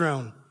on the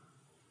throne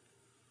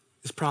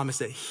is promised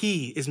that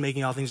he is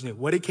making all things new.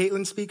 What did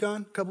Caitlin speak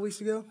on a couple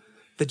weeks ago?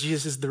 That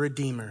Jesus is the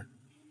Redeemer.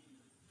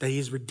 That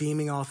he's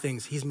redeeming all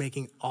things. He's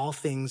making all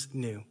things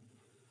new.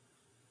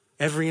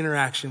 Every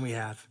interaction we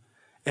have,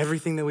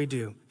 everything that we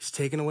do, he's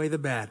taking away the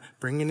bad,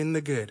 bringing in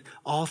the good.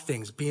 All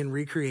things being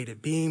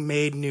recreated, being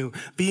made new,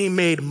 being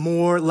made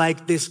more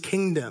like this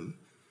kingdom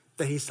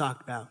that he's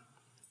talked about.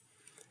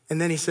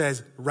 And then he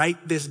says,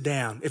 write this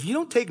down. If you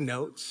don't take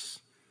notes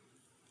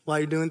while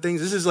you're doing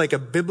things, this is like a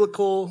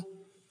biblical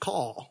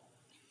call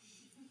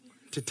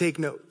to take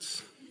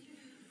notes.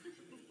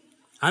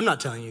 I'm not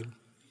telling you.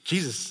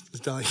 Jesus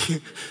is telling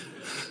you.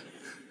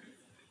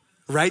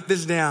 Write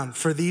this down,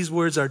 for these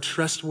words are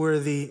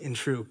trustworthy and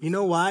true. You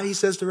know why he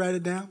says to write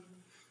it down?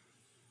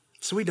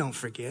 So we don't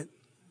forget.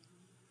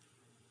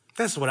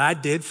 That's what I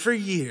did for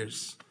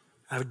years.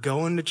 I would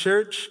go into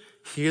church,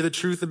 hear the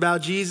truth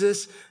about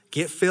Jesus,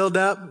 get filled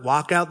up,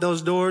 walk out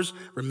those doors,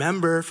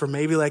 remember for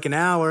maybe like an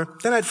hour,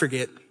 then I'd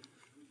forget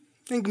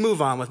and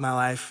move on with my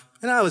life.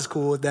 And I was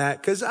cool with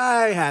that because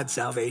I had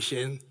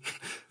salvation.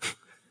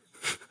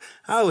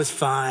 I was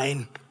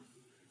fine.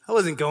 I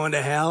wasn't going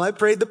to hell. I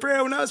prayed the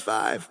prayer when I was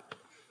 5.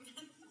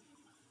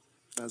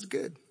 That was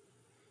good.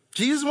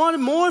 Jesus wanted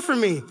more for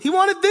me. He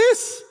wanted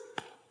this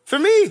for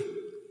me.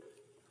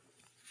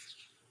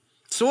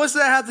 So what's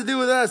that have to do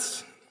with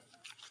us?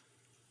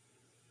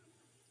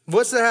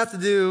 What's that have to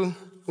do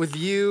with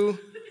you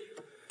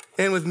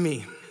and with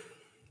me?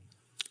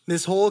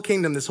 This whole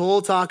kingdom, this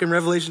whole talk in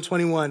Revelation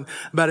 21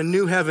 about a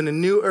new heaven, a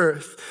new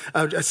earth,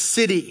 a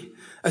city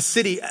of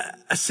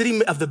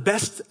the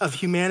best of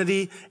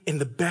humanity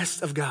and the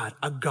best of God,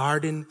 a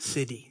garden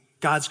city,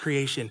 God's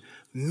creation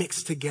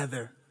mixed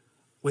together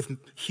with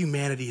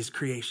humanity's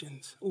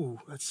creations. Ooh,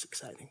 that's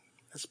exciting.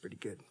 That's pretty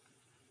good.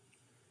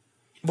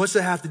 What's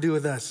that have to do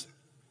with us?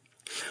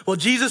 Well,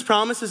 Jesus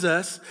promises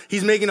us,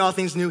 he's making all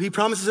things new. He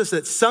promises us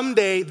that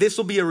someday this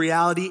will be a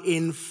reality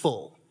in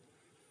full.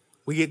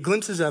 We get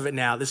glimpses of it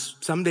now.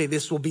 Someday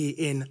this will be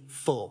in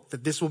full.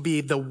 That this will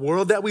be the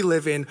world that we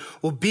live in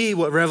will be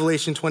what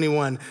Revelation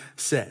 21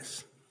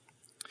 says.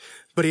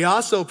 But he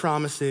also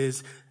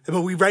promises,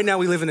 right now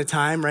we live in a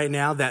time right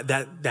now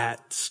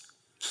that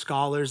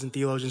scholars and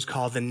theologians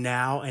call the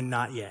now and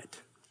not yet.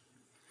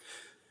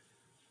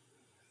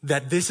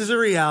 That this is a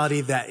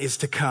reality that is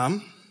to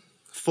come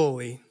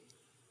fully,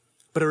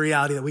 but a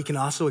reality that we can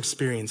also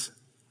experience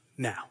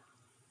now.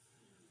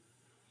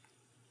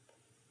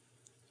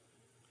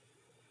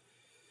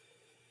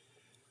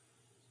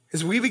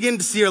 As we begin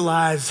to see our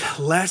lives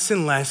less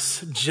and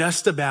less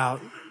just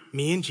about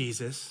me and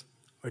Jesus,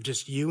 or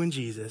just you and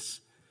Jesus,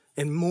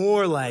 and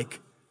more like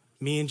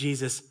me and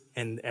Jesus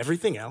and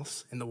everything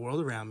else in the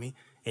world around me,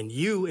 and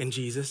you and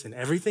Jesus and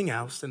everything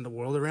else in the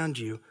world around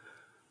you,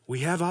 we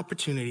have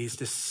opportunities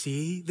to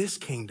see this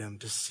kingdom,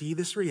 to see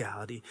this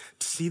reality,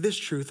 to see this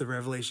truth of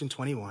Revelation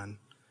 21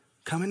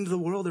 come into the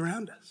world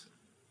around us.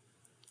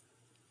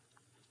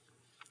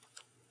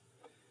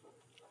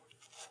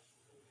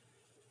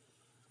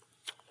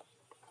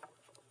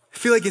 I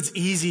feel like it's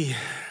easy,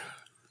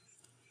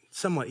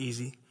 somewhat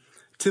easy,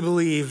 to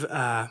believe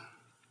that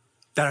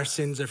our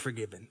sins are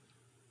forgiven.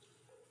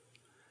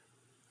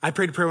 I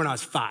prayed a prayer when I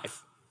was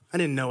 5. I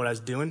didn't know what I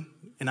was doing,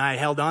 and I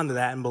held on to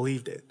that and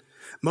believed it.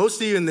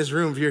 Most of you in this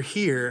room, if you're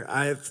here,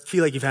 I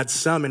feel like you've had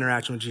some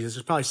interaction with Jesus.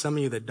 There's probably some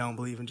of you that don't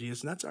believe in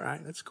Jesus, and that's all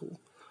right. That's cool.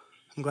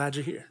 I'm glad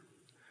you're here.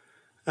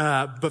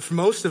 But for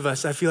most of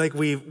us, I feel like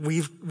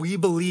we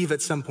believe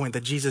at some point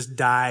that Jesus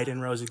died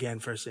and rose again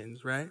for our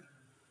sins, right?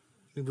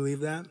 We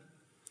believe that?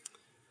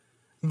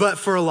 But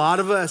for a lot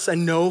of us, I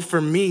know for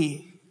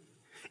me,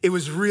 it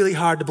was really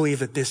hard to believe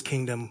that this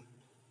kingdom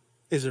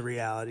is a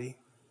reality,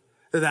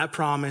 that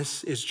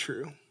promise is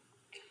true.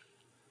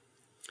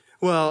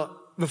 Well,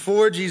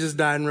 before Jesus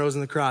died and rose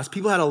on the cross,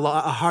 people had a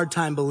hard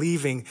time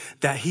believing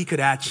that he could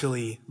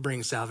actually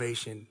bring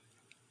salvation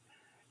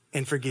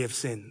and forgive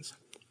sins.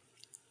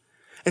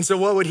 And so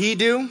what would he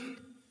do?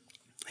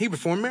 He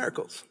performed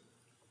miracles.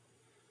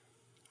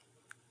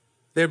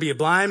 There'd be a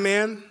blind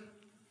man.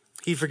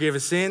 He'd forgive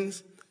his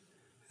sins.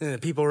 And the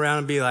people around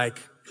him be like,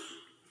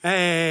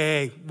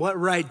 hey, what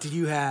right do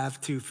you have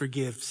to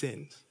forgive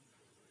sins?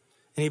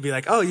 And he'd be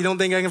like, oh, you don't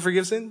think I can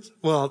forgive sins?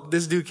 Well,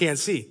 this dude can't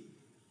see.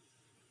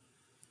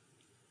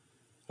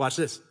 Watch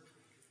this.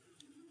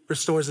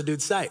 Restores the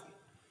dude's sight.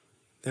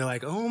 They're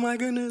like, oh my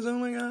goodness, oh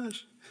my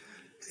gosh.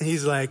 And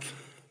he's like,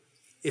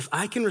 if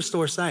I can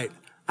restore sight,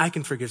 I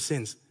can forgive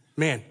sins.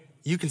 Man,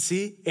 you can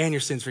see and your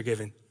sin's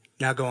forgiven.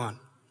 Now go on.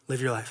 Live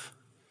your life.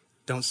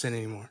 Don't sin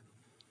anymore.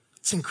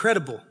 It's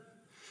incredible.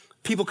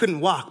 People couldn't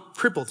walk,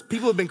 crippled.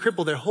 People have been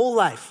crippled their whole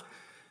life.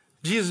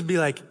 Jesus would be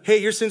like, hey,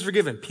 your sin's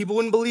forgiven. People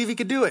wouldn't believe he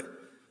could do it.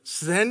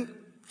 So then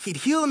he'd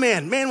heal a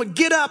man. Man would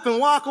get up and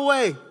walk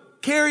away,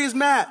 carry his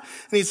mat.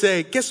 And he'd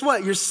say, guess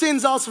what? Your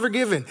sin's also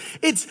forgiven.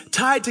 It's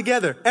tied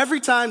together. Every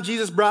time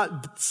Jesus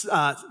brought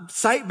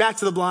sight back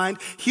to the blind,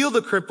 healed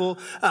the cripple,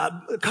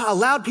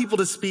 allowed people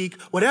to speak,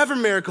 whatever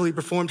miracle he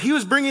performed, he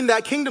was bringing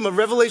that kingdom of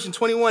Revelation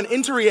 21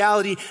 into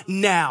reality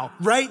now,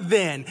 right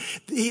then.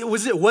 It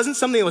wasn't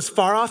something that was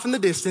far off in the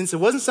distance.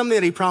 It wasn't something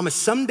that he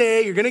promised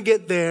someday you're going to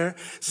get there.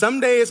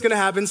 Someday it's going to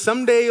happen.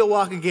 Someday you'll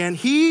walk again.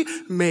 He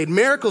made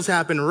miracles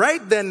happen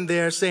right then and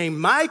there, saying,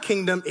 my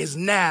kingdom is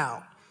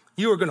now.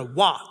 You are going to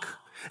walk.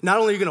 Not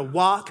only are you going to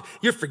walk,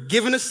 you're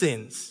forgiven of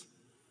sins.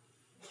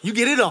 You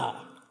get it all.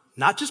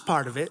 Not just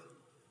part of it.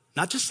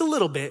 Not just a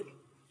little bit.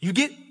 You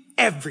get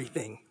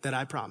everything that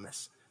I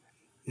promise.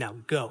 Now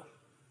go.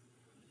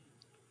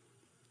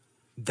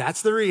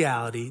 That's the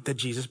reality that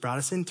Jesus brought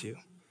us into.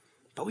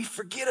 But we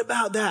forget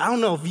about that. I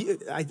don't know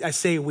if I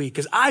say we,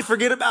 because I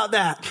forget about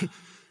that. I'm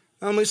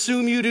going to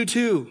assume you do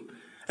too.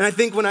 And I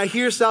think when I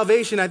hear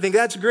salvation, I think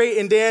that's great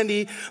and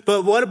dandy,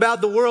 but what about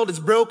the world? It's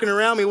broken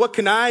around me. What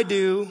can I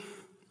do?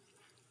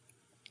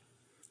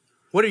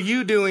 What are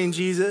you doing,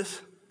 Jesus?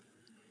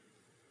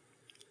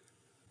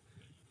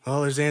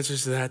 Well, there's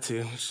answers to that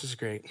too, which is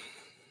great.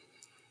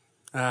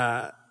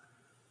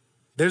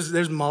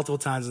 There's multiple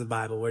times in the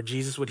Bible where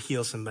Jesus would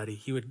heal somebody.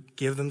 He would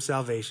give them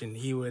salvation.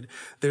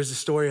 There's a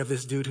story of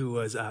this dude who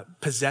was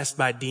possessed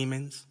by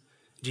demons.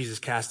 Jesus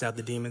cast out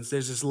the demons.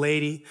 There's this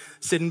lady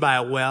sitting by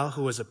a well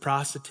who was a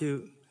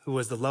prostitute, who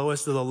was the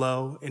lowest of the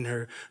low in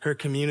her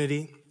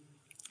community.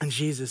 And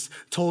Jesus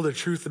told her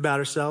truth about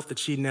herself that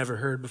she'd never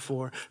heard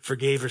before,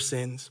 forgave her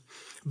sins.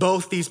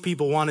 Both these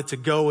people wanted to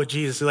go with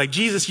Jesus. They're like,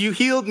 Jesus, you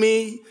healed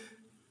me.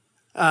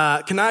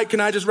 Can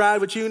I just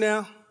ride with you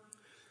now?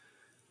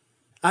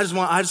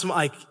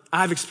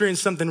 I've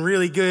experienced something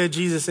really good,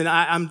 Jesus, and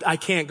I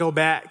can't go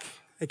back.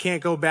 I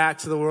can't go back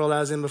to the world I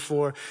was in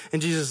before.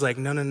 And Jesus is like,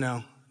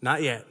 no.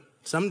 Not yet.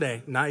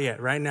 Someday, not yet.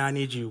 Right now, I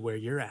need you where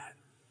you're at.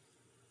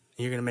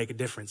 You're going to make a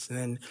difference. And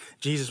then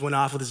Jesus went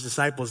off with his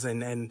disciples,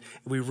 and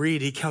we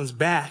read he comes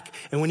back.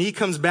 And when he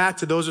comes back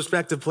to those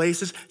respective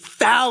places,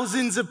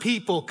 thousands of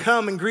people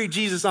come and greet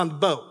Jesus on the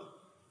boat.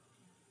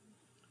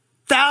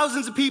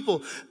 Thousands of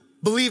people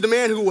believed a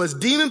man who was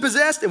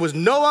demon-possessed and was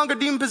no longer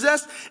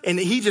demon-possessed, and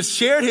he just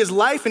shared his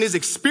life and his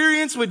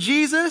experience with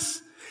Jesus,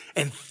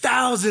 and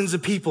thousands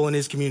of people in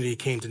his community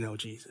came to know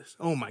Jesus.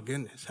 Oh my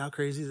goodness, how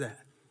crazy is that?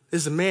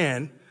 This is a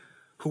man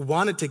who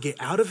wanted to get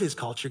out of his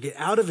culture, get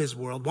out of his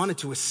world, wanted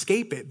to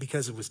escape it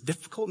because it was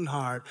difficult and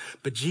hard.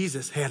 But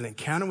Jesus had an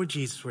encounter with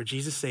Jesus where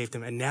Jesus saved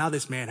him. And now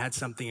this man had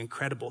something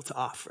incredible to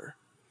offer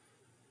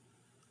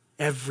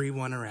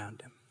everyone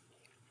around him.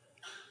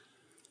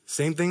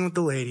 Same thing with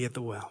the lady at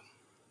the well.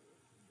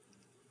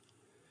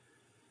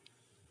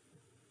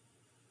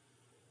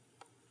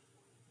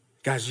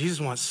 Guys, Jesus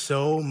wants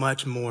so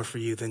much more for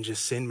you than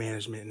just sin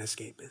management and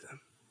escapism.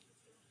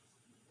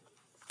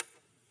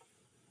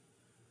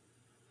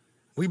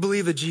 We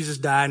believe that Jesus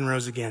died and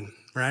rose again,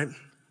 right?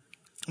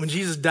 When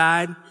Jesus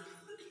died,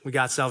 we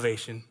got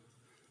salvation.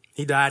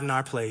 He died in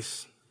our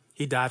place.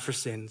 He died for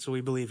sin. So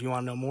we believe. You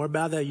want to know more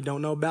about that? You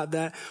don't know about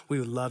that? We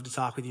would love to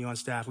talk with you on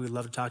staff. We would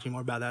love to talk to you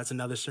more about that. That's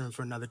another sermon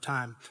for another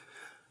time.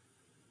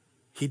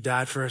 He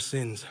died for our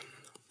sins.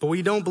 But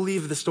we don't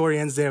believe the story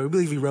ends there. We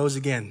believe he rose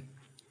again.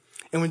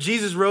 And when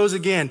Jesus rose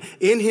again,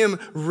 in him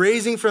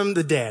raising from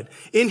the dead,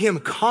 in him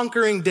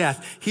conquering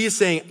death, he is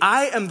saying,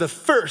 I am the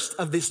first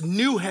of this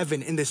new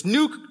heaven and this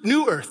new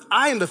earth.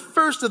 I am the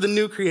first of the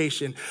new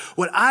creation.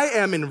 What I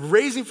am in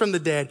raising from the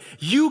dead,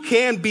 you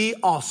can be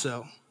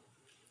also.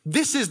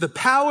 This is the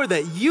power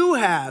that you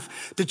have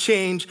to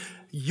change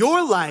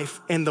your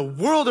life and the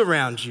world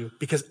around you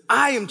because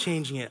I am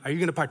changing it. Are you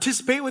going to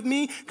participate with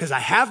me? Because I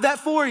have that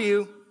for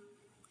you.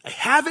 I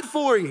have it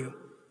for you.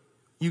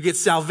 You get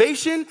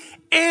salvation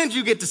and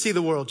you get to see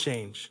the world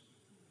change.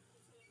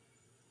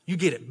 You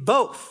get it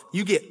both.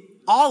 You get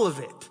all of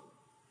it,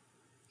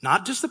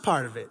 not just a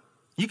part of it.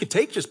 You can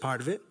take just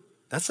part of it.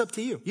 That's up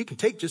to you. You can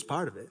take just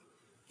part of it.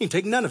 You can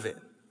take none of it.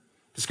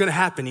 It's going to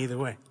happen either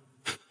way.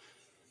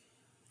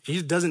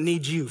 Jesus doesn't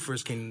need you for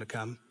his kingdom to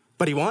come,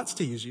 but he wants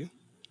to use you.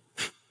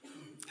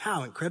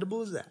 How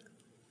incredible is that?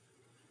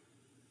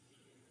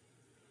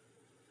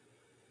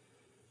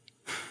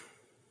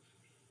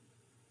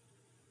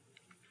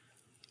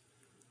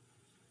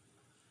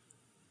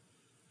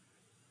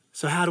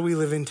 So how do we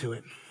live into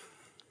it?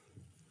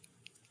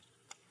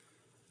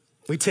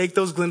 We take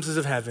those glimpses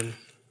of heaven.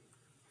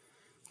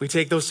 We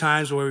take those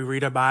times where we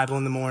read our Bible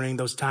in the morning,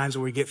 those times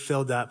where we get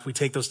filled up. We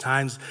take those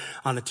times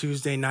on a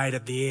Tuesday night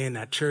at the inn,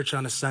 at church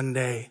on a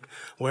Sunday,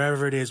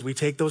 wherever it is. We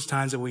take those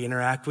times that we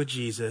interact with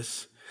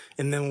Jesus.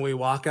 And then when we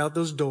walk out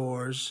those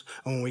doors,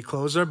 or when we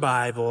close our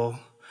Bible,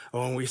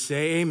 or when we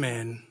say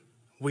amen,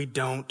 we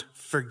don't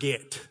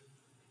forget.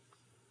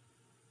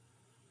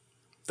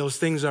 Those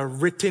things are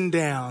written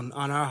down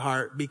on our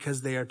heart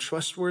because they are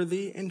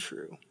trustworthy and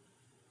true.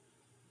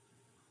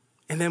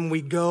 And then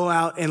we go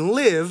out and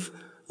live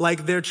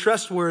like they're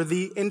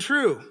trustworthy and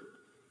true.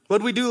 What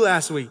did we do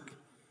last week?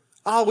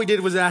 All we did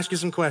was ask you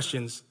some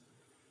questions.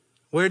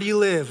 Where do you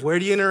live? Where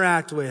do you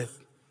interact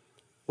with?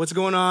 What's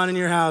going on in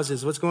your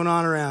houses? What's going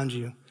on around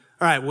you?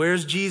 All right,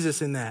 where's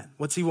Jesus in that?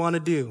 What's he want to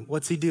do?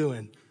 What's he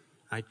doing?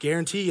 I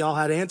guarantee y'all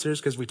had answers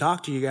because we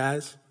talked to you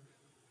guys.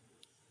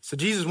 So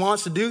Jesus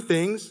wants to do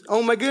things.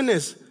 Oh my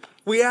goodness.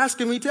 We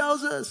ask him, he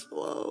tells us.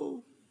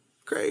 Whoa,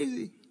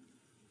 crazy.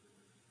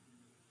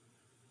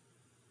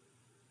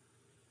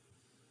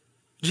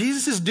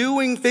 Jesus is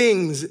doing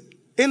things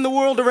in the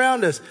world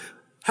around us.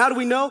 How do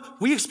we know?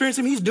 We experience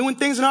him. He's doing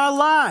things in our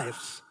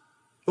lives,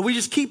 but we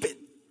just keep it.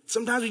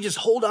 Sometimes we just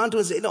hold on to it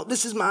and say, no,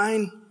 this is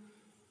mine.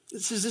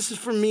 This is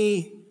for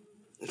me.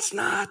 It's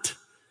not.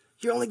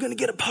 You're only going to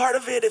get a part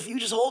of it if you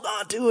just hold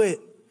on to it.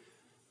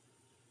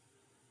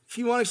 If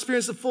you want to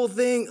experience the full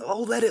thing,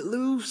 let it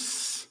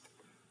loose.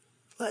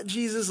 Let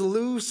Jesus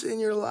loose in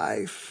your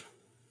life.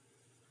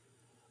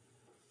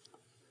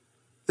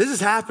 This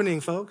is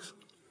happening, folks.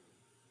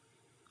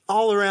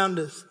 All around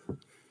us.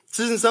 This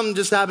isn't something that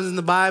just happens in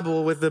the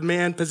Bible with a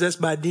man possessed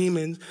by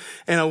demons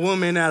and a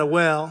woman at a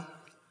well.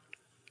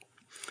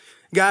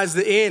 Guys,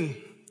 the inn,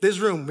 this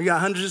room, we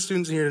got hundreds of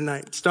students here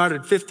tonight.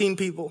 Started 15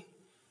 people.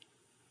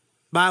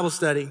 Bible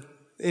study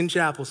in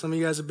chapel. Some of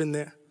you guys have been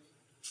there.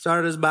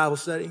 Started as Bible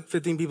study.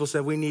 15 people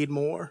said, we need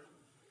more.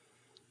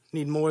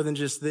 Need more than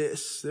just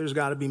this. There's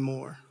got to be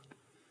more.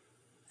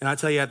 And I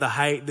tell you, at the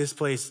height, this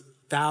place,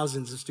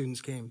 thousands of students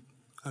came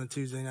on a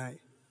Tuesday night.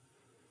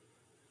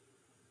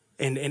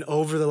 And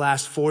over the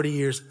last 40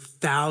 years,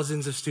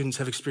 thousands of students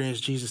have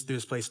experienced Jesus through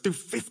this place. Through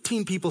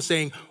 15 people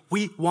saying,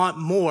 we want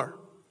more.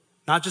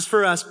 Not just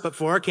for us, but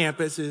for our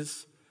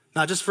campuses.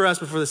 Not just for us,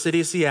 but for the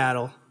city of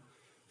Seattle.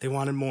 They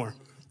wanted more.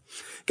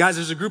 Guys,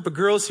 there's a group of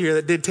girls here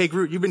that did Take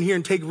Root. You've been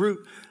hearing Take Root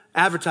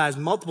advertised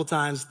multiple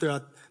times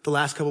throughout the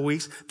last couple of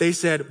weeks. They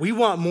said, we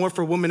want more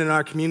for women in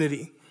our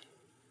community.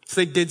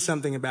 So they did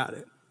something about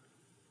it.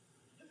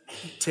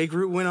 Take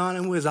Root went on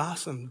and was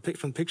awesome.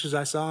 From pictures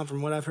I saw and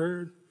from what I've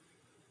heard.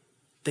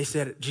 They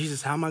said,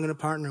 Jesus, how am I going to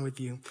partner with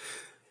you?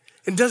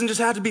 It doesn't just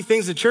have to be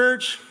things at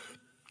church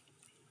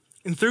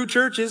and through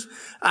churches.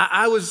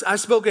 I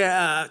spoke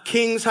at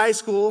King's High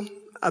School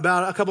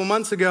about a couple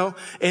months ago,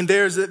 and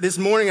this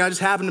morning I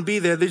just happened to be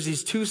there. There's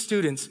these two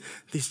students,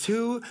 these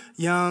two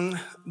young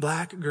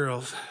black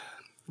girls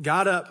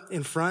got up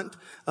in front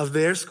of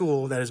their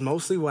school that is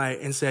mostly white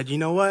and said, you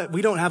know what?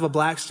 We don't have a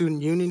black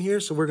student union here,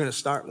 so we're going to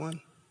start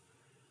one.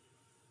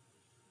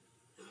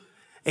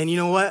 And you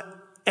know what?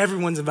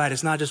 Everyone's invited.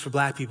 It's not just for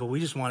black people. We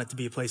just want it to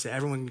be a place that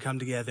everyone can come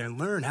together and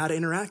learn how to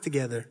interact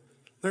together,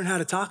 learn how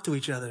to talk to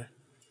each other.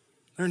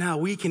 Learn how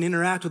we can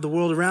interact with the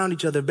world around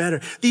each other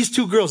better. These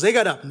two girls, they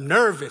got up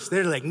nervous.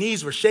 Their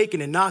knees were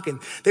shaking and knocking.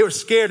 They were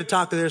scared to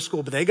talk to their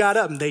school, but they got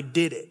up and they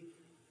did it.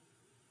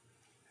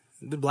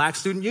 The Black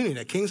Student Union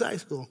at King's High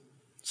School.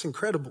 It's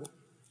incredible.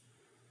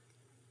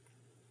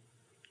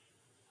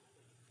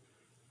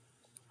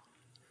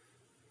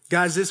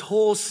 Guys, this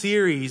whole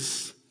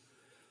series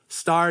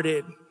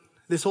started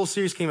This whole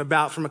series came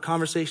about from a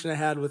conversation I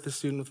had with a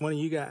student, with one of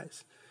you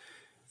guys.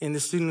 And the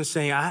student was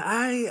saying,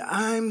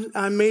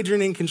 I'm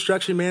majoring in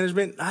construction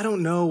management. I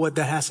don't know what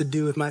that has to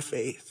do with my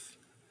faith.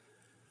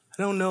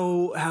 I don't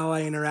know how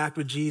I interact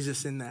with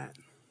Jesus in that.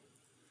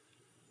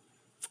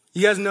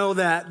 You guys know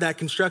that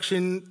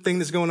construction thing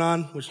that's going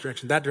on? Which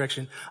direction? That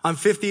direction. On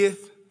 50th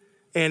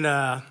and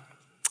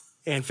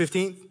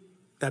 15th.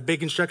 That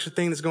big construction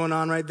thing that's going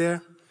on right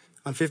there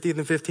on 50th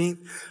and 15th.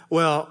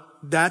 Well,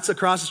 that's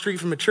across the street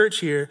from a church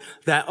here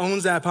that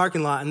owns that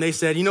parking lot. And they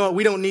said, you know what?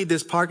 We don't need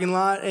this parking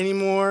lot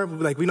anymore.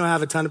 Like, we don't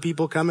have a ton of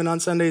people coming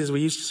on Sundays as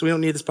we used to, so we don't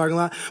need this parking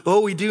lot. But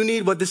what we do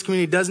need, what this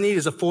community does need,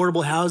 is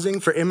affordable housing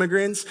for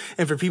immigrants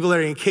and for people that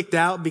are getting kicked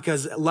out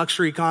because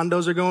luxury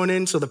condos are going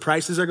in, so the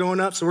prices are going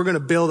up. So we're going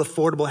to build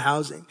affordable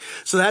housing.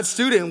 So that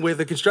student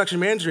with a construction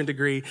management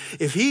degree,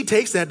 if he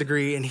takes that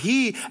degree and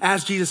he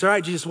asks Jesus, all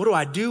right, Jesus, what do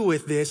I do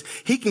with this?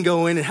 He can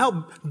go in and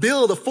help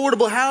build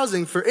affordable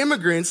housing for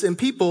immigrants and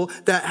people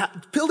that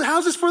build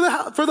houses for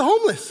the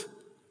homeless,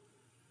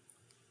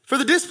 for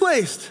the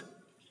displaced,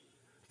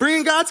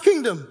 bringing God's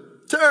kingdom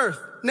to earth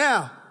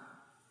now.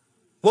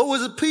 What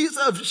was a piece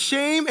of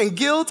shame and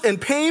guilt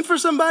and pain for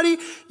somebody,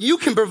 you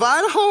can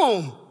provide a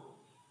home.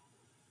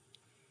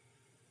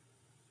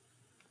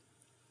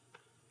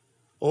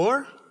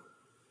 Or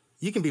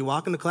you can be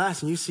walking to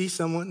class and you see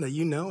someone that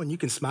you know and you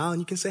can smile and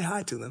you can say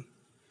hi to them.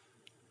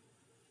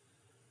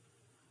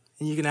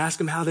 And you can ask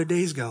them how their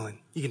day's going.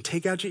 You can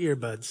take out your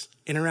earbuds,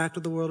 interact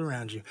with the world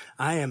around you.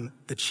 I am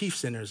the chief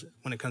sinners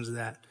when it comes to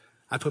that.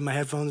 I put my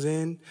headphones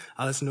in.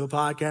 I listen to a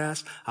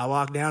podcast. I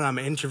walk down. I'm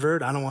an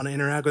introvert. I don't want to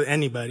interact with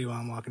anybody while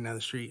I'm walking down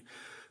the street.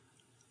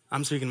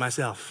 I'm speaking to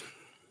myself.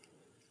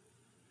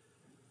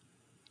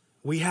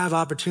 We have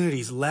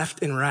opportunities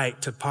left and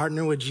right to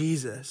partner with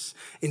Jesus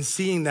in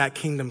seeing that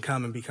kingdom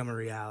come and become a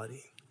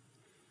reality.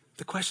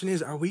 The question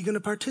is, are we going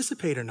to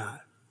participate or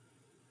not?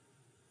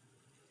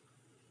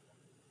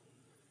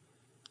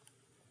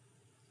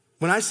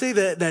 When I say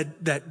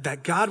that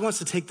God wants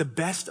to take the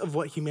best of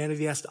what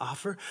humanity has to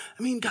offer,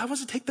 I mean, God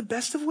wants to take the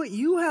best of what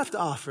you have to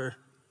offer.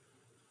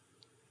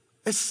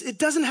 It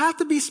doesn't have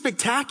to be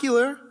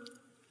spectacular.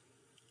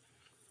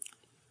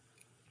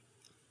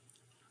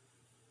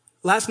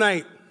 Last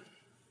night,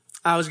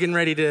 I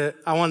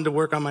wanted to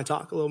work on my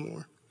talk a little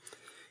more.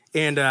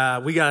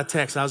 And we got a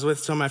text. I was with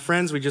some of my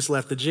friends. We just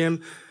left the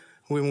gym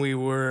when we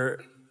were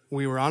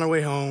on our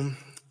way home,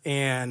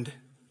 and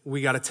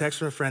we got a text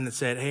from a friend that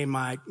said, hey,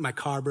 my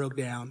car broke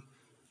down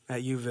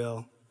at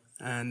Uville,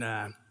 and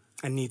I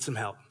need some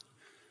help.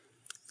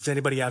 Does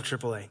anybody have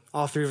AAA?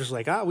 All three of us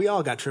were like, we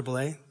all got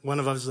AAA.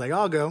 One of us was like,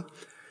 I'll go.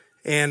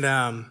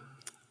 And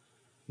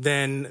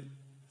then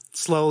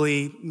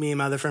slowly, me and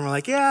my other friend were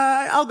like,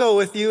 yeah, I'll go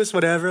with you. It's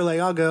whatever.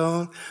 Like, I'll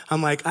go.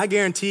 I'm like, I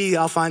guarantee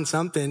I'll find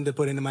something to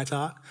put into my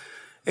talk.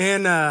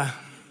 And I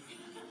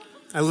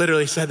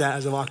literally said that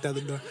as I walked out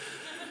the door.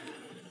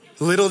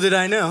 Little did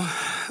I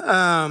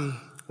know.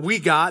 We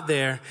got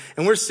there,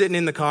 and we're sitting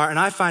in the car, and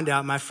I find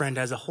out my friend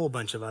has a whole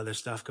bunch of other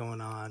stuff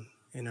going on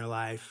in her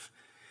life.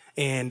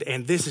 And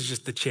this is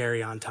just the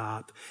cherry on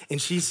top.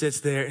 And she sits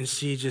there, and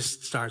she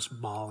just starts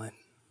bawling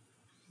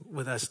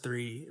with us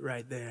three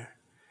right there.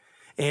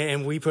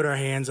 And we put our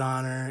hands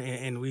on her,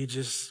 and we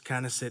just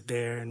kind of sit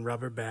there and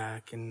rub her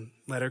back and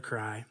let her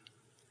cry.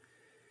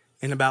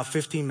 And about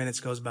 15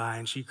 minutes goes by,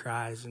 and she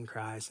cries and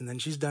cries, and then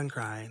she's done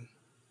crying.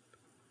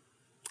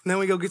 And then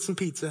we go get some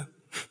pizza.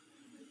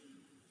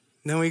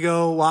 Then we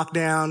go walk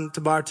down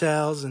to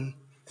Bartell's and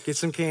get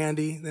some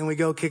candy. Then we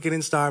go kick it in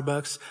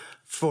Starbucks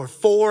for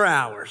 4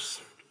 hours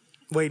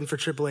waiting for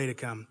AAA to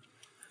come.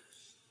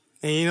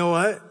 And you know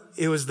what?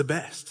 It was the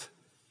best.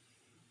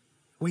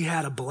 We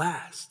had a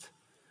blast.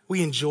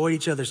 We enjoyed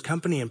each other's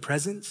company and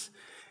presence.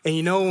 And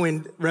you know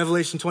when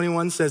Revelation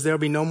 21 says there'll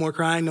be no more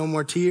crying, no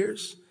more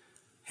tears?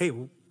 Hey,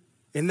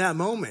 in that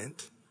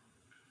moment,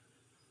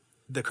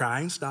 the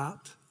crying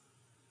stopped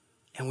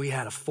and we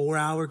had a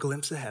 4-hour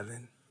glimpse of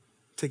heaven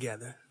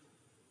together.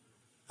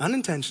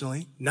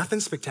 Unintentionally, nothing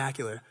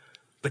spectacular,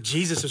 but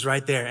Jesus was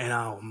right there, and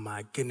oh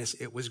my goodness,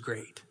 it was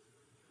great.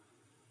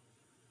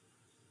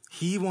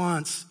 He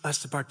wants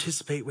us to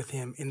participate with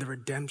him in the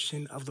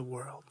redemption of the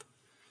world,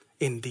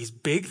 in these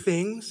big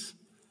things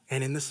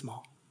and in the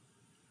small.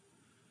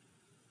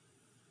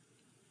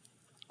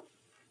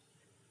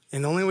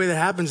 And the only way that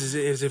happens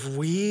is if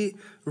we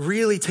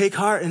really take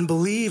heart and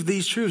believe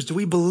these truths. Do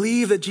we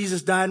believe that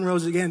Jesus died and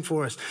rose again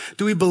for us?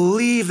 Do we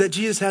believe that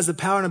Jesus has the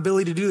power and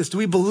ability to do this? Do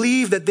we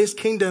believe that this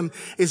kingdom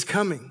is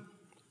coming?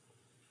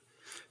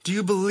 Do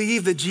you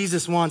believe that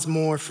Jesus wants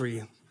more for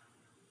you?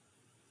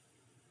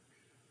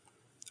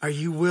 Are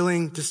you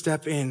willing to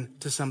step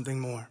into something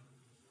more?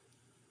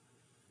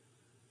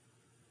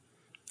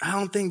 I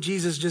don't think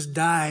Jesus just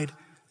died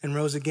and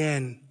rose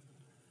again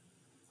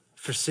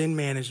for sin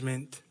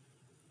management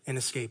and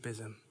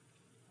escapism.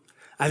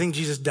 I think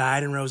Jesus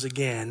died and rose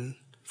again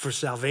for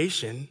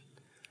salvation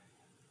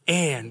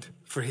and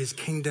for his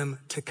kingdom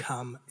to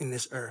come in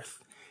this earth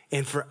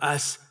and for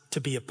us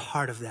to be a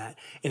part of that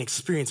and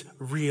experience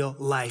real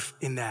life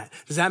in that.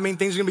 Does that mean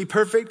things are going to be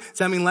perfect? Does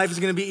that mean life is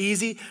going to be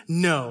easy?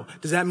 No.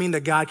 Does that mean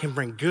that God can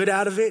bring good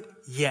out of it?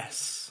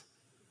 Yes.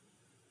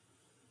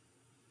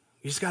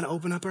 You just got to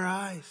open up our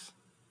eyes.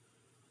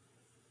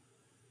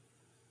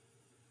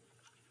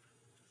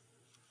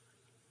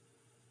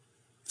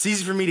 It's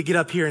easy for me to get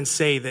up here and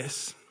say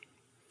this.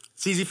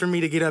 It's easy for me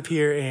to get up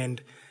here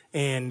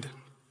and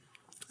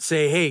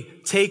say, hey,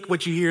 take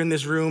what you hear in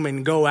this room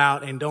and go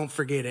out and don't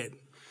forget it.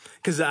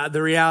 Because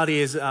the reality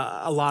is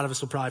a lot of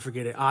us will probably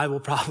forget it. I will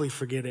probably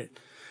forget it.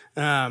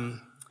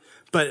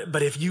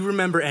 But if you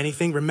remember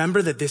anything,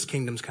 remember that this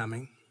kingdom's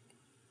coming.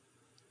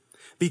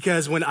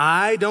 Because when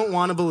I don't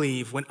want to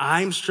believe, when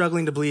I'm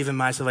struggling to believe in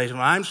my salvation,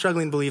 when I'm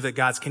struggling to believe that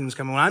God's kingdom's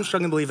coming, when I'm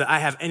struggling to believe that I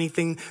have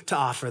anything to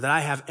offer, that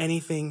I have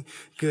anything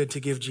good to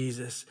give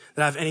Jesus,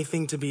 that I have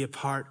anything to be a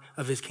part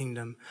of his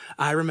kingdom,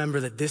 I remember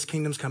that this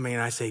kingdom's coming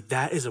and I say,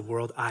 that is a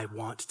world I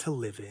want to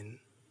live in.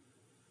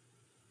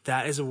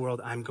 That is a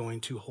world I'm going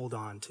to hold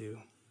on to.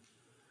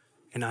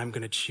 And I'm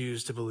going to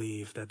choose to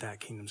believe that that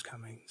kingdom's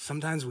coming.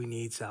 Sometimes we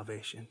need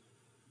salvation.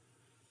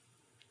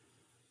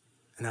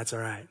 And that's all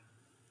right.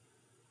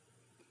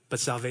 But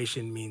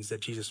salvation means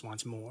that Jesus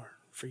wants more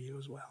for you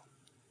as well.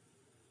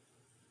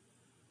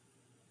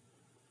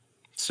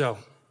 So,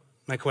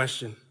 my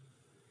question,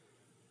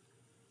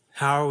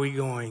 how are we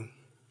going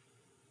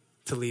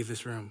to leave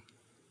this room?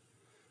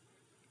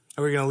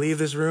 Are we going to leave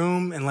this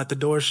room and let the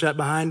door shut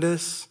behind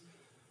us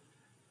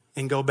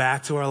and go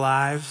back to our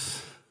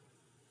lives,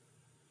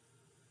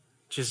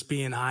 just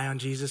being high on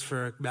Jesus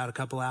for about a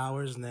couple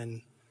hours and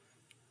then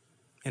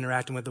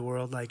interacting with the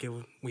world like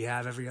we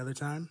have every other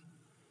time?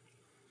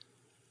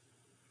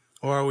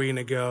 Or are we going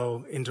to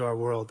go into our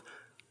world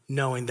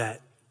knowing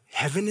that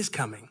heaven is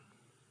coming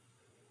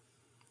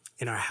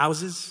in our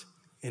houses,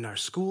 in our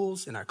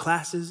schools, in our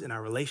classes, in our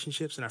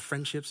relationships, in our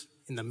friendships,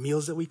 in the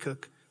meals that we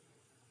cook?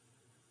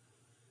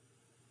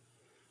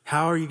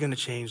 How are you going to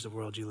change the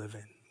world you live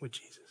in with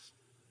Jesus?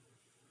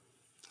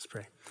 Let's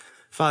pray.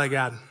 Father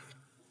God,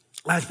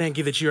 I thank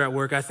you that you're at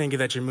work. I thank you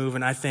that you're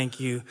moving. I thank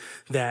you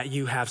that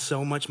you have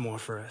so much more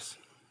for us.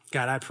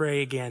 God, I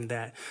pray again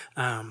that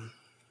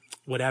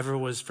whatever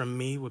was from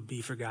me would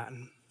be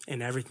forgotten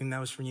and everything that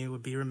was from you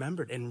would be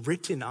remembered and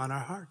written on our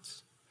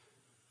hearts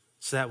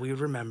so that we would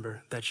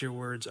remember that your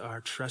words are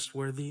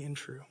trustworthy and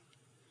true.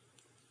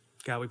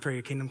 God, we pray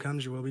your kingdom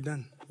comes, your will be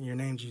done. In your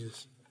name,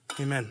 Jesus.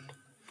 Amen.